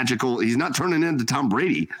this magical. He's not turning into Tom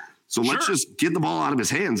Brady. So let's just get the ball out of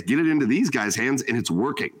his hands, get it into these guys' hands, and it's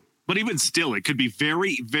working. But even still, it could be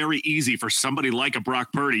very, very easy for somebody like a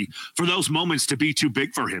Brock Purdy for those moments to be too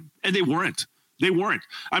big for him. And they weren't. They weren't.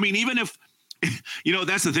 I mean, even if,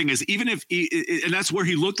 that's the thing is, even if, and that's where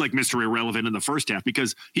he looked like Mr. Irrelevant in the first half,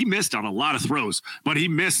 because he missed on a lot of throws, but he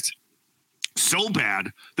missed so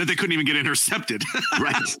bad that they couldn't even get intercepted.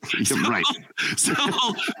 Right. Right. So,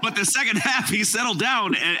 but the second half, he settled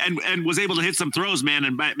down and was able to hit some throws, man.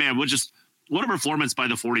 And man, what a performance by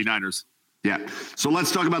the 49ers. Yeah. So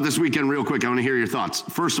let's talk about this weekend real quick. I want to hear your thoughts.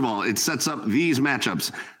 First of all, it sets up these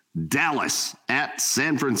matchups. Dallas at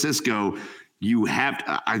San Francisco.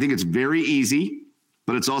 I think it's very easy,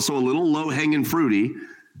 but it's also a little low-hanging fruity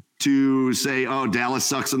to say, oh, Dallas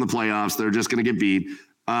sucks in the playoffs. They're just going to get beat.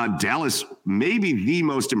 Dallas, maybe the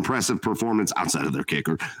most impressive performance outside of their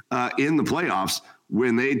kicker in the playoffs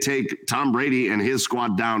when they take Tom Brady and his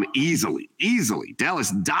squad down easily.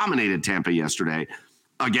 Dallas dominated Tampa yesterday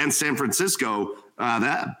against San Francisco.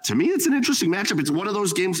 That, to me, it's an interesting matchup. It's one of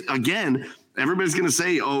those games, again, everybody's going to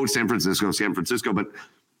say, oh, San Francisco, but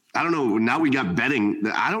I don't know. Now we got betting.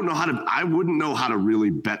 I wouldn't know how to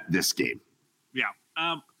really bet this game. Yeah.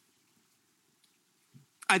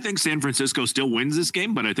 I think San Francisco still wins this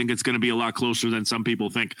game, but I think it's going to be a lot closer than some people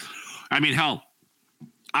think. I mean, hell,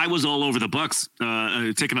 I was all over the Bucs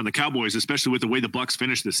taking on the Cowboys, especially with the way the Bucs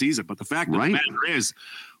finished the season. But the fact of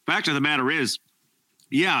the matter is,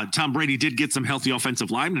 yeah, Tom Brady did get some healthy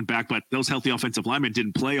offensive linemen back, but those healthy offensive linemen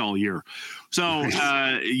didn't play all year. So, and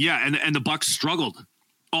the Bucs struggled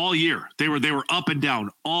all year. They were up and down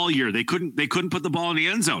all year. They couldn't put the ball in the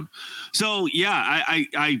end zone. So, yeah,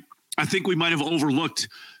 I think we might have overlooked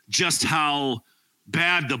just how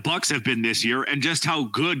bad the Bucs have been this year and just how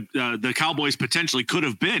good the Cowboys potentially could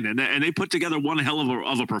have been. And they put together one hell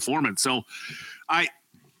of a performance. So I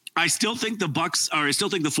still think the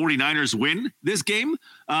 49ers win this game,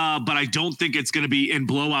 but I don't think it's going to be in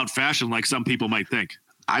blowout fashion like some people might think.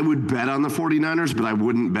 I would bet on the 49ers, but I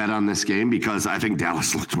wouldn't bet on this game because I think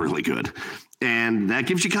Dallas looked really good. And that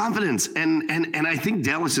gives you confidence. And I think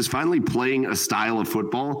Dallas is finally playing a style of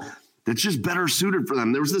football that's just better suited for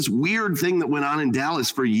them. There was this weird thing that went on in Dallas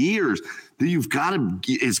for years that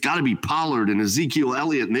it's got to be Pollard and Ezekiel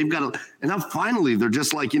Elliott, and and now finally they're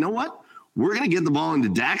just like, you know what? We're going to get the ball into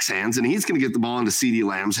Dak's hands, and he's going to get the ball into CeeDee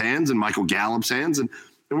Lamb's hands and Michael Gallup's hands, and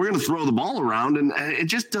we're going to throw the ball around, and it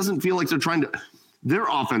just doesn't feel like they're trying to – their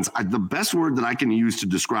offense, the best word that I can use to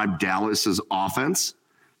describe Dallas's offense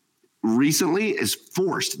recently is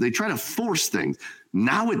forced. They try to force things.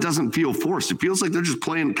 Now it doesn't feel forced. It feels like they're just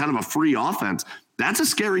playing kind of a free offense. That's a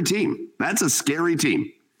scary team.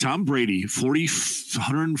 Tom Brady,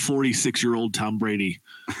 146-year-old Tom Brady,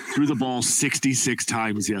 threw the ball 66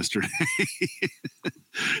 times yesterday.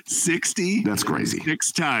 60? That's crazy.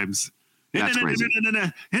 6 times. That's crazy. Hit it in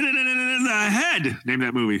the head. Name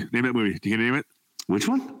that movie. Do you name it? Which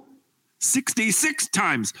one? 66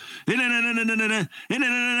 times. Hit it in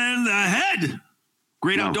the head.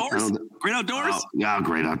 Great Outdoors? Great Outdoors? Oh, yeah,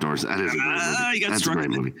 Great Outdoors. That is a great movie. That's a great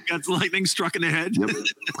movie. Got lightning struck in the head. Yep.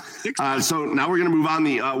 So now we're going to move on.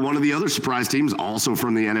 One of the other surprise teams, also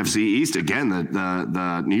from the NFC East, again,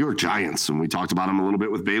 the New York Giants. And we talked about them a little bit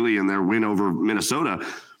with Baillie and their win over Minnesota.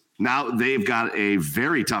 Now they've got a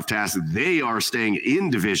very tough task. They are staying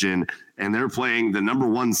in division, and they're playing the number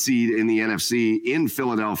 1 seed in the NFC in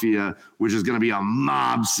Philadelphia, which is going to be a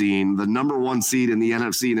mob scene. The number 1 seed in the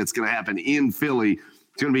NFC, and it's going to happen in Philly.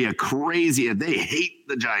 It's going to be a crazy. They hate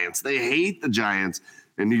the Giants.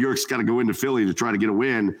 And New York's got to go into Philly to try to get a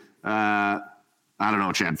win. I don't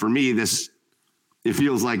know, Chad. For me, it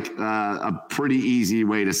feels like a pretty easy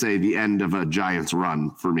way to say the end of a Giants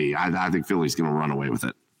run for me. I think Philly's going to run away with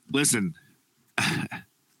it. Listen,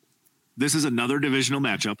 this is another divisional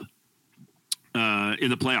matchup in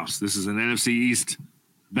the playoffs. This is an NFC East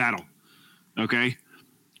battle. Okay.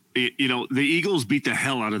 The Eagles beat the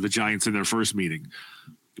hell out of the Giants in their first meeting,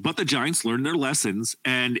 but the Giants learned their lessons,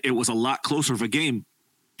 and it was a lot closer of a game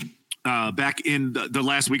back in the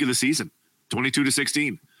last week of the season,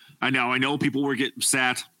 22-16. I know people were getting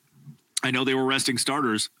sat. I know they were resting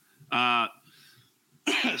starters.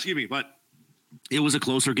 Excuse me, but it was a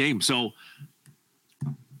closer game. So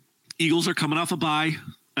Eagles are coming off a bye.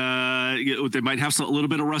 They might have a little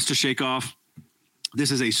bit of rust to shake off.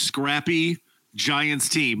 This is a scrappy Giants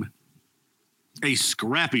team. But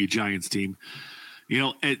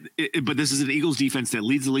this is an Eagles defense that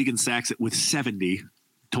leads the league in sacks with 70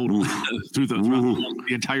 total throughout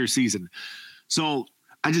the entire season. So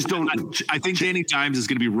I think Danny Dimes is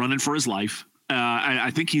going to be running for his life. I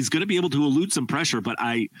think he's going to be able to elude some pressure, but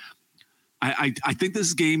I think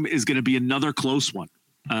this game is going to be another close one.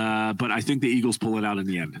 But I think the Eagles pull it out in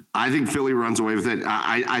the end. I think Philly runs away with it.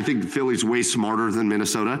 I think Philly's way smarter than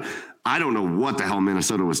Minnesota. I don't know what the hell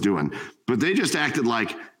Minnesota was doing, but they just acted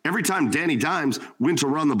like, every time Danny Dimes went to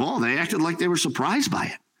run the ball, they acted like they were surprised by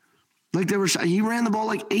it. He ran the ball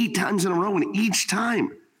like 8 times in a row, and each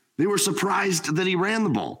time they were surprised that he ran the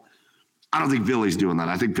ball. I don't think Philly's doing that.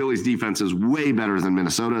 I think Philly's defense is way better than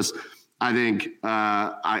Minnesota's. I think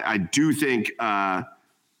I do think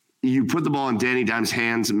you put the ball in Danny Dimes'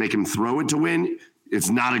 hands and make him throw it to win. It's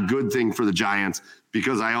not a good thing for the Giants,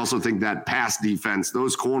 because I also think that pass defense,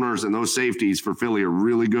 those corners and those safeties for Philly are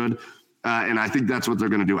really good. And I think that's what they're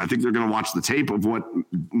going to do. I think they're going to watch the tape of what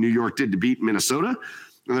New York did to beat Minnesota.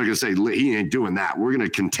 And they're going to say, he ain't doing that. We're going to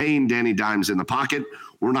contain Danny Dimes in the pocket.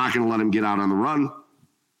 We're not going to let him get out on the run.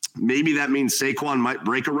 Maybe that means Saquon might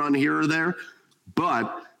break a run here or there.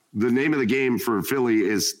 But the name of the game for Philly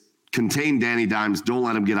is contain Danny Dimes. Don't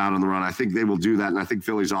let him get out on the run. I think they will do that, and I think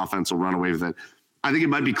Philly's offense will run away with it. I think it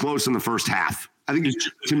might be close in the first half. I think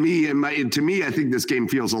to me, I think this game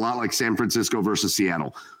feels a lot like San Francisco versus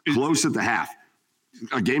Seattle. Close at the half.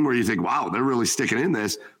 A game where you think, wow, they're really sticking in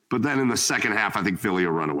this. But then in the second half, I think Philly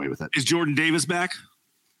will run away with it. Is Jordan Davis back?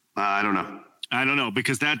 I don't know.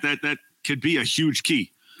 Because that could be a huge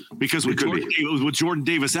key. Because with Jordan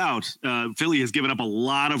Davis out, Philly has given up a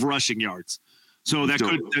lot of rushing yards. So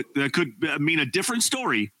that could mean a different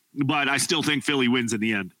story. But I still think Philly wins in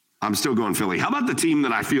the end. I'm still going Philly. How about the team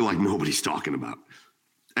that I feel like nobody's talking about?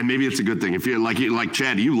 And maybe it's a good thing. If you're like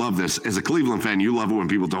Chad, you love this. As a Cleveland fan, you love it when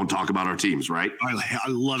people don't talk about our teams, right? I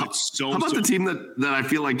love it so much. How about the team that I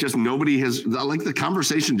feel like just nobody has, like the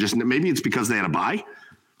conversation just, maybe it's because they had a bye.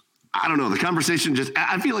 I don't know. The conversation just,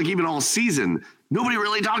 I feel like even all season, nobody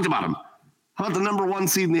really talked about them. How about the number 1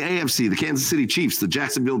 seed in the AFC, the Kansas City Chiefs? The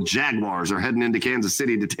Jacksonville Jaguars are heading into Kansas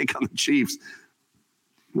City to take on the Chiefs.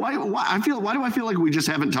 Why do I feel like we just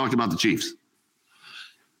haven't talked about the Chiefs?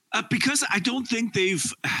 Because I don't think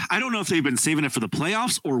I don't know if they've been saving it for the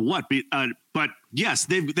playoffs or what. But yes,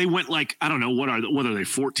 they went like, I don't know, what are they,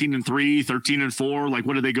 14-3, 13-4? Like,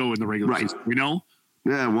 what do they go in the regular season? You know?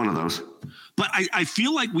 Yeah, one of those. But I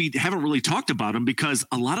feel like we haven't really talked about them because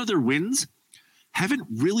a lot of their wins haven't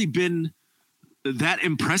really been that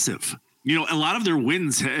impressive. You know, a lot of their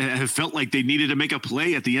wins have felt like they needed to make a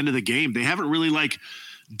play at the end of the game. They haven't really like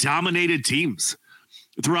dominated teams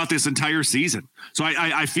throughout this entire season. So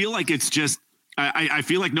I feel like it's just, I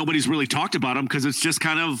feel like nobody's really talked about them because it's just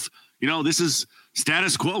kind of, you know, this is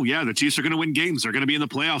status quo. Yeah, the Chiefs are going to win games. They're going to be in the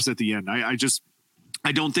playoffs at the end.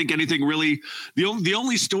 I don't think anything really, the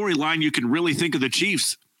only storyline you can really think of the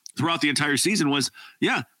Chiefs throughout the entire season was,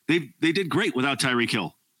 yeah, they did great without Tyreek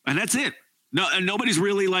Hill. And that's it. No, and nobody's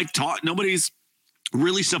really nobody's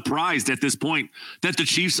really surprised at this point that the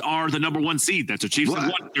Chiefs are the number 1 seed. That's the Chiefs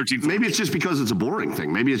have won 13. Maybe it's just because it's a boring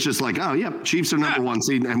thing. Maybe it's just like, oh yeah, Chiefs are number 1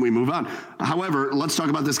 seed and we move on. However, let's talk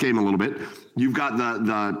about this game a little bit. You've got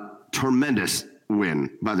the tremendous win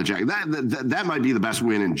by the Jags. That might be the best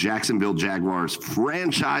win in Jacksonville Jaguars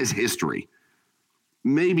franchise history.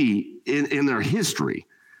 Maybe in their history.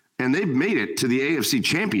 And they've made it to the AFC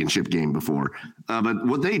Championship game before. But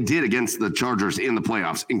what they did against the Chargers in the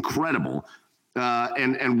playoffs, incredible.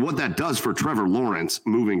 And what that does for Trevor Lawrence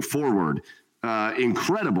moving forward,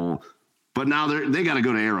 incredible. But now they got to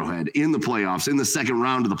go to Arrowhead in the playoffs, in the second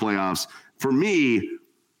round of the playoffs. For me,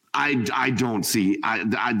 I don't see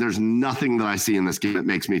there's nothing that I see in this game that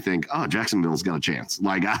makes me think, oh, Jacksonville's got a chance.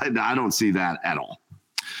 Like I don't see that at all.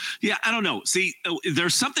 Yeah, I don't know. See,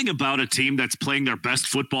 there's something about a team that's playing their best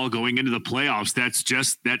football going into the playoffs that's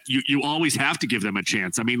just that you always have to give them a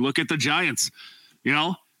chance. I mean, look at the Giants, you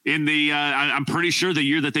know, in the I'm pretty sure the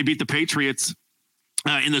year that they beat the Patriots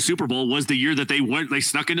in the Super Bowl was the year that they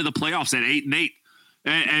snuck into the playoffs at 8-8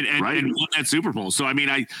 and won that Super Bowl. So, I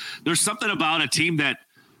mean, there's something about a team that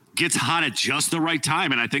gets hot at just the right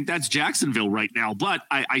time. And I think that's Jacksonville right now. But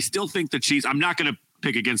I still think the Chiefs, I'm not going to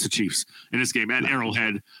pick against the Chiefs in this game at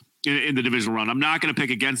Arrowhead in the divisional round. I'm not going to pick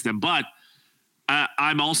against them, but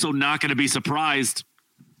I'm also not going to be surprised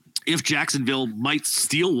if Jacksonville might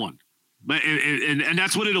steal one. But and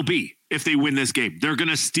that's what it'll be if they win this game. They're going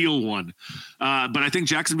to steal one. But I think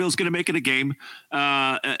Jacksonville's going to make it a game.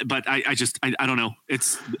 But I don't know.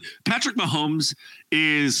 It's Patrick Mahomes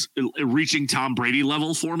is reaching Tom Brady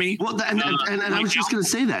level for me. Well, and I was just going to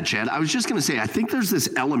say that, Chad. I was just going to say, I think there's this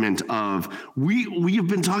element of we have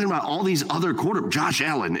been talking about all these other quarterbacks, Josh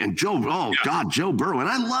Allen and Joe Burrow. And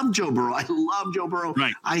I love Joe Burrow.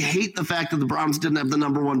 Right. I hate the fact that the Browns didn't have the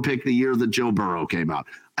number 1 pick the year that Joe Burrow came out.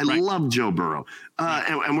 I love Joe Burrow.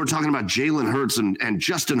 And we're talking about Jalen Hurts and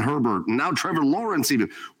Justin Herbert and now Trevor Lawrence even.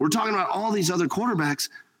 We're talking about all these other quarterbacks.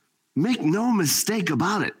 Make no mistake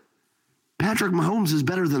about it. Patrick Mahomes is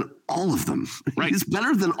better than all of them. Right. He's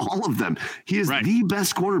better than all of them. He is the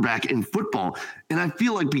best quarterback in football. And I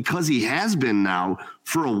feel like because he has been now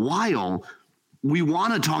for a while, we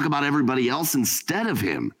want to talk about everybody else instead of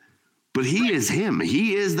him. But he is him.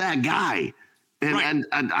 He is that guy. And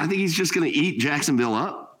I think he's just going to eat Jacksonville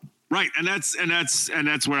up. Right. And that's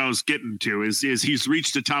where I was getting to is he's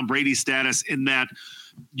reached a Tom Brady status in that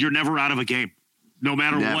you're never out of a game. No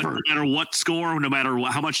matter what score, no matter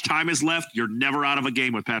how much time is left, you're never out of a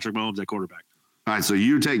game with Patrick Mahomes at quarterback. All right, so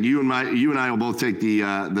you and I will both take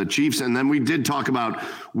the Chiefs, and then we did talk about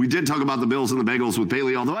the Bills and the Bengals with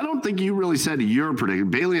Bailey. Although I don't think you really said your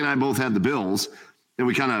prediction. Bailey and I both had the Bills, and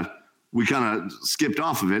we kind of skipped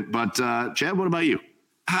off of it. But Chad, what about you?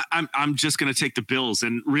 I'm just going to take the Bills,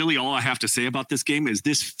 and really all I have to say about this game is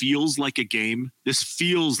this feels like a game. This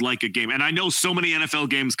feels like a game, and I know so many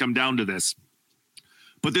NFL games come down to this.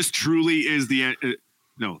 But this truly is the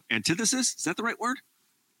antithesis. Is that the right word?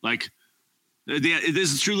 Like,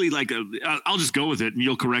 this is truly like I'll just go with it, and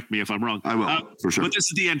you'll correct me if I'm wrong. I will for sure. But this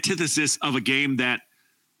is the antithesis of a game that.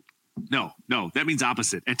 No, that means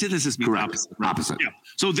opposite. Antithesis means opposite. Right? Opposite. Yeah.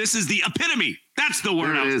 So this is the epitome. That's the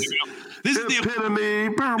word. This is the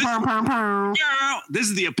epitome. This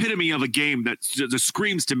is the epitome of a game that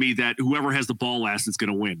screams to me that whoever has the ball last is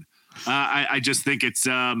going to win. I just think it's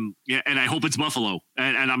and I hope it's Buffalo,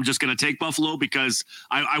 and I'm just going to take Buffalo because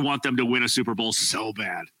I want them to win a Super Bowl so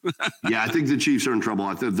bad. Yeah, I think the Chiefs are in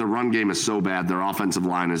trouble. The run game is so bad. Their offensive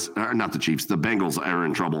line is not the Chiefs. The Bengals are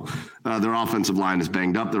in trouble. Their offensive line is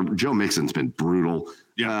banged up. Joe Mixon's been brutal.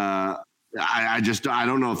 Yeah, I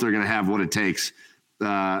don't know if they're going to have what it takes.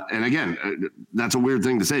 And again, that's a weird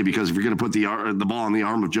thing to say because if you're going to put the ball in the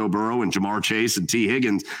arm of Joe Burrow and Jamar Chase and T.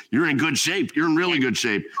 Higgins, you're in good shape. You're in really good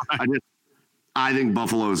shape. I think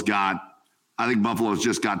Buffalo's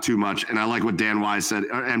just got too much. And I like what Dan Wise said,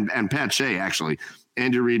 and Pat Shea, actually.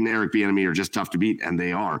 Andy Reid and Eric Bieniemy are just tough to beat, and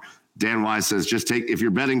they are. Dan Wise says, if you're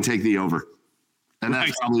betting, take the over. And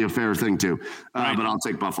that's probably a fair thing too. But I'll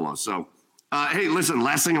take Buffalo. So, hey, listen,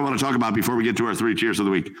 last thing I want to talk about before we get to our 3 cheers of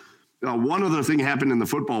the week. One other thing happened in the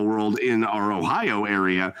football world in our Ohio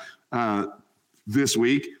area this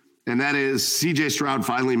week, and that is C.J. Stroud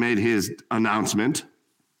finally made his announcement,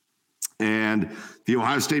 and the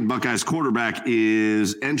Ohio State Buckeyes quarterback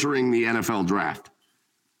is entering the NFL draft.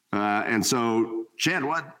 And so, Chad,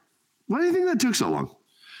 why do you think that took so long?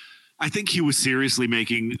 I think he was seriously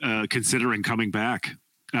considering coming back.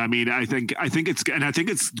 I mean, I think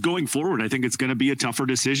it's going forward. I think it's going to be a tougher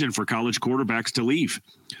decision for college quarterbacks to leave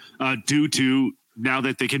due to now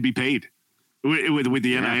that they can be paid with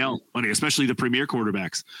the NIL money, especially the premier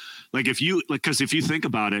quarterbacks. Because if you think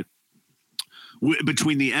about it,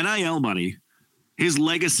 between the NIL money, his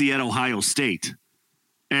legacy at Ohio State,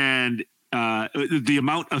 and the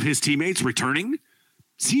amount of his teammates returning,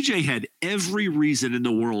 CJ had every reason in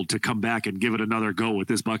the world to come back and give it another go with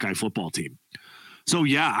this Buckeye football team. So,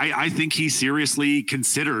 yeah, I think he seriously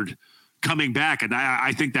considered coming back, and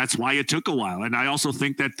I think that's why it took a while. And I also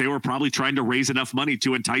think that they were probably trying to raise enough money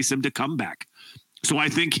to entice him to come back. So I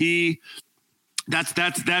think that's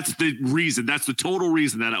the reason. That's the total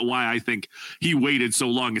reason why I think he waited so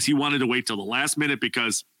long, is he wanted to wait till the last minute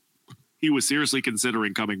because he was seriously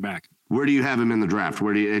considering coming back. Where do you have him in the draft?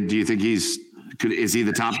 Where do you think is he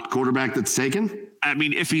the top quarterback that's taken? I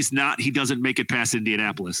mean, if he's not, he doesn't make it past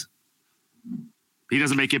Indianapolis. He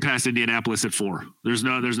doesn't make it past Indianapolis at 4. There's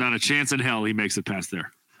not a chance in hell he makes it past there.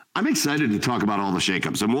 I'm excited to talk about all the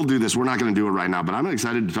shakeups, and we'll do this. We're not going to do it right now, but I'm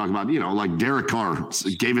excited to talk about, like Derek Carr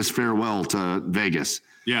gave his farewell to Vegas.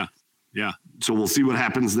 Yeah. So we'll see what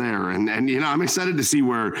happens there. And I'm excited to see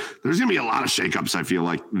where there's going to be a lot of shakeups, I feel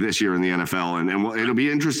like, this year in the NFL. And it'll be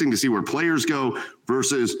interesting to see where players go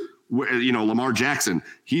versus, Lamar Jackson.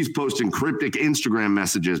 He's posting cryptic Instagram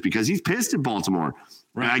messages because he's pissed at Baltimore.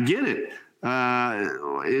 Right. And I get it.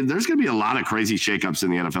 There's going to be a lot of crazy shakeups in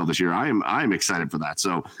the NFL this year. I am excited for that.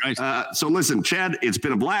 So, so listen, Chad, it's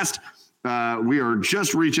been a blast. We are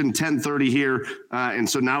just reaching 10:30 here. And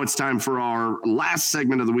so now it's time for our last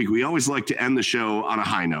segment of the week. We always like to end the show on a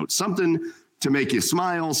high note, something to make you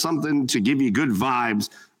smile, something to give you good vibes.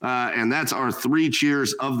 And that's our 3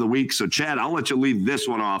 cheers of the week. So Chad, I'll let you lead this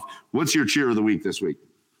one off. What's your cheer of the week this week?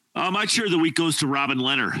 My cheer of the week goes to Robin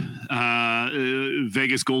Leonard,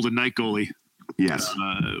 Vegas Golden Knight goalie. Yes.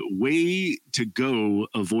 Way to go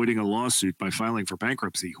avoiding a lawsuit by filing for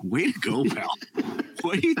bankruptcy. Way to go, pal.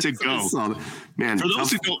 Way to go. Man,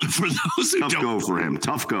 tough go for him.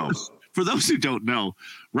 Tough go. For those who don't know,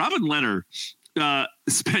 Robin Leonard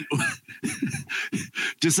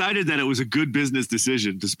decided that it was a good business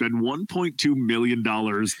decision to spend $1.2 million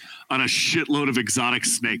on a shitload of exotic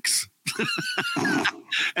snakes.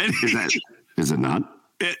 And is it not?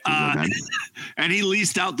 And he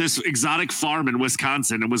leased out this exotic farm in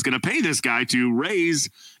Wisconsin and was going to pay this guy to raise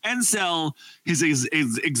and sell his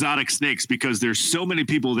exotic snakes because there's so many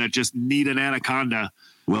people that just need an anaconda.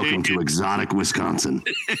 Welcome to exotic Wisconsin.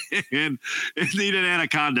 and need an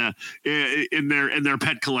anaconda in their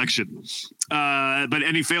pet collection. But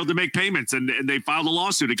he failed to make payments and they filed a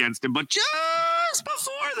lawsuit against him. But just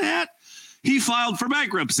before that, he filed for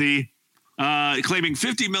bankruptcy, claiming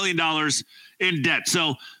 $50 million in debt.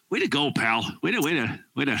 So way to go, pal. Way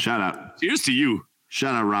to shout out. Cheers to you.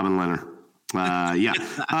 Shout out Robin Leonard. Yeah.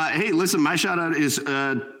 Hey, listen, my shout out is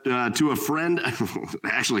to a friend.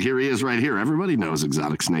 Actually, here he is right here. Everybody knows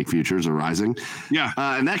exotic snake futures are rising. Yeah.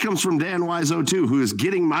 And that comes from Dan Wise 02, who is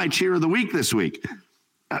getting my cheer of the week this week.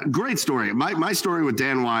 Great story. My story with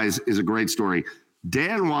Dan Wise is a great story.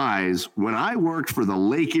 Dan Wise, when I worked for the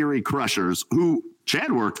Lake Erie Crushers, who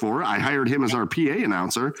Chad worked for, I hired him as our PA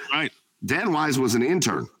announcer. Right. Dan Wise was an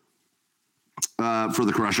intern for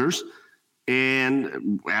the Crushers.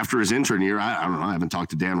 And after his intern year, I don't know, I haven't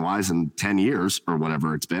talked to Dan Wise in 10 years or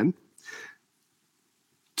whatever it's been.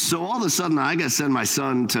 So all of a sudden, I got to send my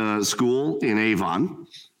son to school in Avon,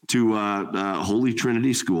 to Holy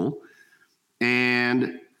Trinity School.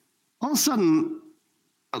 And all of a sudden,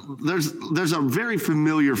 there's a very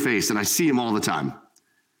familiar face, and I see him all the time.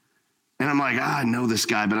 And I'm like, I know this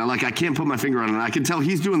guy, but I can't put my finger on it. I can tell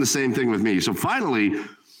he's doing the same thing with me. So finally,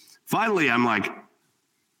 I'm like,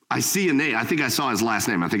 I see a name. I think I saw his last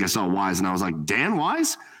name. I think I saw Wise, and I was like, Dan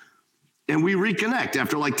Wise? And we reconnect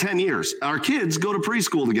after 10 years. Our kids go to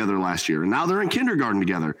preschool together last year, and now they're in kindergarten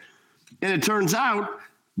together. And it turns out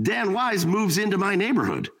Dan Wise moves into my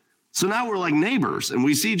neighborhood. So now we're like neighbors, and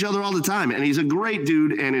we see each other all the time. And he's a great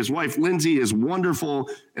dude, and his wife, Lindsay, is wonderful,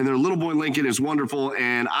 and their little boy, Lincoln, is wonderful.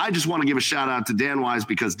 And I just want to give a shout-out to Dan Wise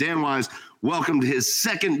because Dan Wise welcomed his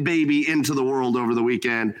second baby into the world over the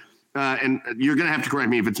weekend. And you're going to have to correct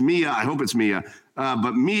me if it's Mia. I hope it's Mia.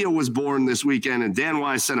 But Mia was born this weekend, and Dan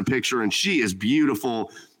Wise sent a picture, and she is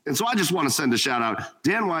beautiful. And so I just want to send a shout-out.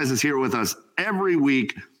 Dan Wise is here with us every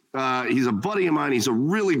week. He's a buddy of mine. He's a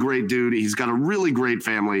really great dude. He's got a really great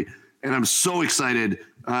family. And I'm so excited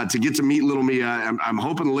to get to meet little Mia. I'm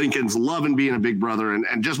hoping Lincoln's loving being a big brother.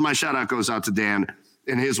 And just my shout out goes out to Dan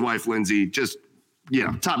and his wife, Lindsay. Just,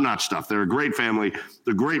 top-notch stuff. They're a great family.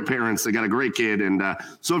 They're great parents. They got a great kid. And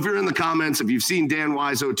so if you're in the comments, if you've seen Dan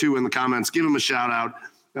Wise 02 in the comments, give him a shout out.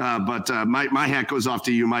 But my hat goes off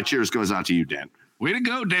to you. My cheers goes out to you, Dan. Way to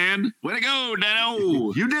go, Dan. Way to go,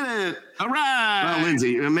 Dano. You did it. All right. Well,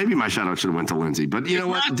 Lindsay, maybe my shout out should have went to Lindsay. But you know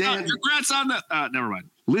what, Dan? Congrats on the never mind.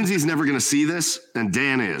 Lindsay's never going to see this, and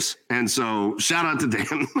Dan is. And so shout out to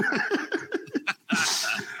Dan.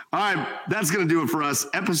 All right, that's going to do it for us.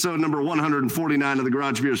 Episode number 149 of the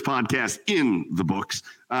Garage Beers podcast in the books.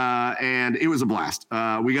 And it was a blast.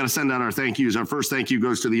 We got to send out our thank yous. Our first thank you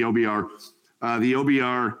goes to the OBR. The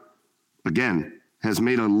OBR, again, has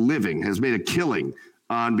made a killing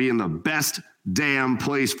on being the best damn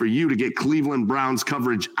place for you to get Cleveland Browns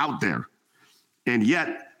coverage out there. And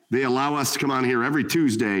yet they allow us to come on here every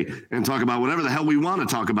Tuesday and talk about whatever the hell we want to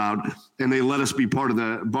talk about, and they let us be part of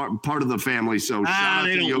the family. So shout out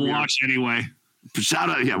they to don't the OBR. watch anyway. Shout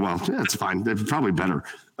out, yeah, well, that's fine. That's probably better.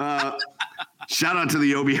 Shout out to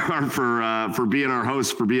the OBR for being our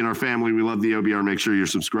host, for being our family. We love the OBR. Make sure you're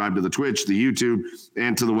subscribed to the Twitch, the YouTube,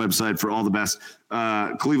 and to the website for all the best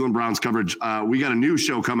Cleveland Browns coverage. We got a new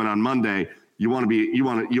show coming on Monday. You want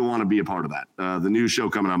to be a part of that. The new show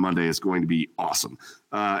coming on Monday is going to be awesome.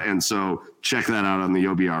 And so check that out on the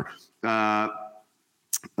OBR.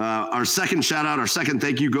 Our second shout out, our second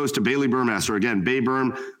thank you goes to Baillie Burmaster. Again,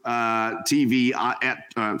 Bayberm TV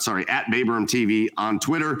at Bayberm TV on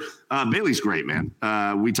Twitter. Bailey's great, man.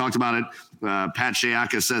 We talked about it. Pat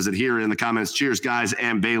Shayaka says it here in the comments. Cheers, guys,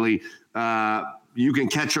 and Bailey. You can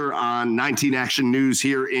catch her on 19 Action News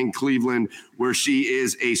here in Cleveland, where she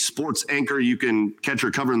is a sports anchor. You can catch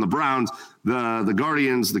her covering the Browns, the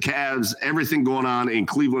Guardians, the Cavs, everything going on in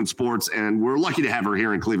Cleveland sports. And we're lucky to have her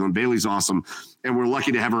here in Cleveland. Bailey's awesome. And we're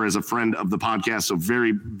lucky to have her as a friend of the podcast. So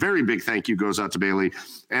very, very big thank you goes out to Bailey.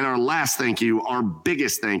 And our last thank you, our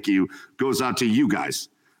biggest thank you, goes out to you guys.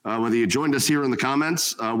 Whether you joined us here in the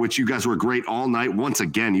comments, which you guys were great all night. Once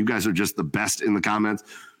again, you guys are just the best in the comments.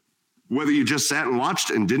 Whether you just sat and watched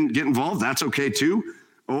and didn't get involved, that's okay too.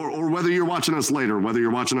 Or whether you're watching us later, whether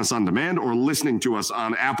you're watching us on demand or listening to us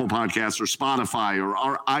on Apple Podcasts or Spotify or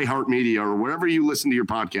our iHeartMedia or wherever you listen to your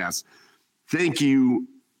podcasts, thank you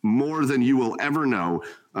more than you will ever know.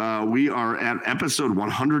 We are at episode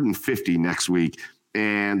 150 next week.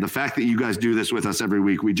 And the fact that you guys do this with us every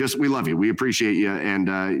week, we love you. We appreciate you.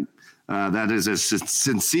 And that is as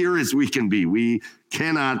sincere as we can be. We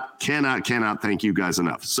cannot thank you guys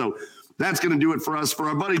enough. So that's going to do it for us. For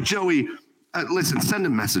our buddy Joey, listen, send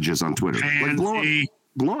him messages on Twitter. Like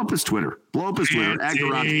blow up his Twitter. Blow up his Twitter at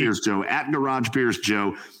Garage Beers Joe, at Garage Beers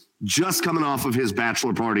Joe. Just coming off of his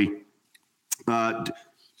bachelor party.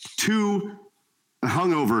 Too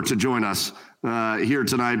hungover to join us here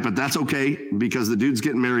tonight, but that's okay because the dude's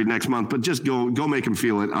getting married next month. But just go make him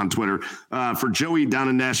feel it on Twitter. For Joey down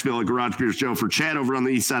in Nashville at Garage Beers Joe, for Chad over on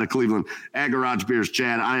the east side of Cleveland at Garage Beers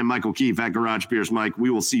Chad, I am Michael Keefe at Garage Beers Mike. We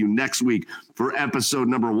will see you next week for episode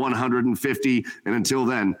number 150. And until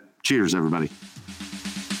then, cheers, everybody.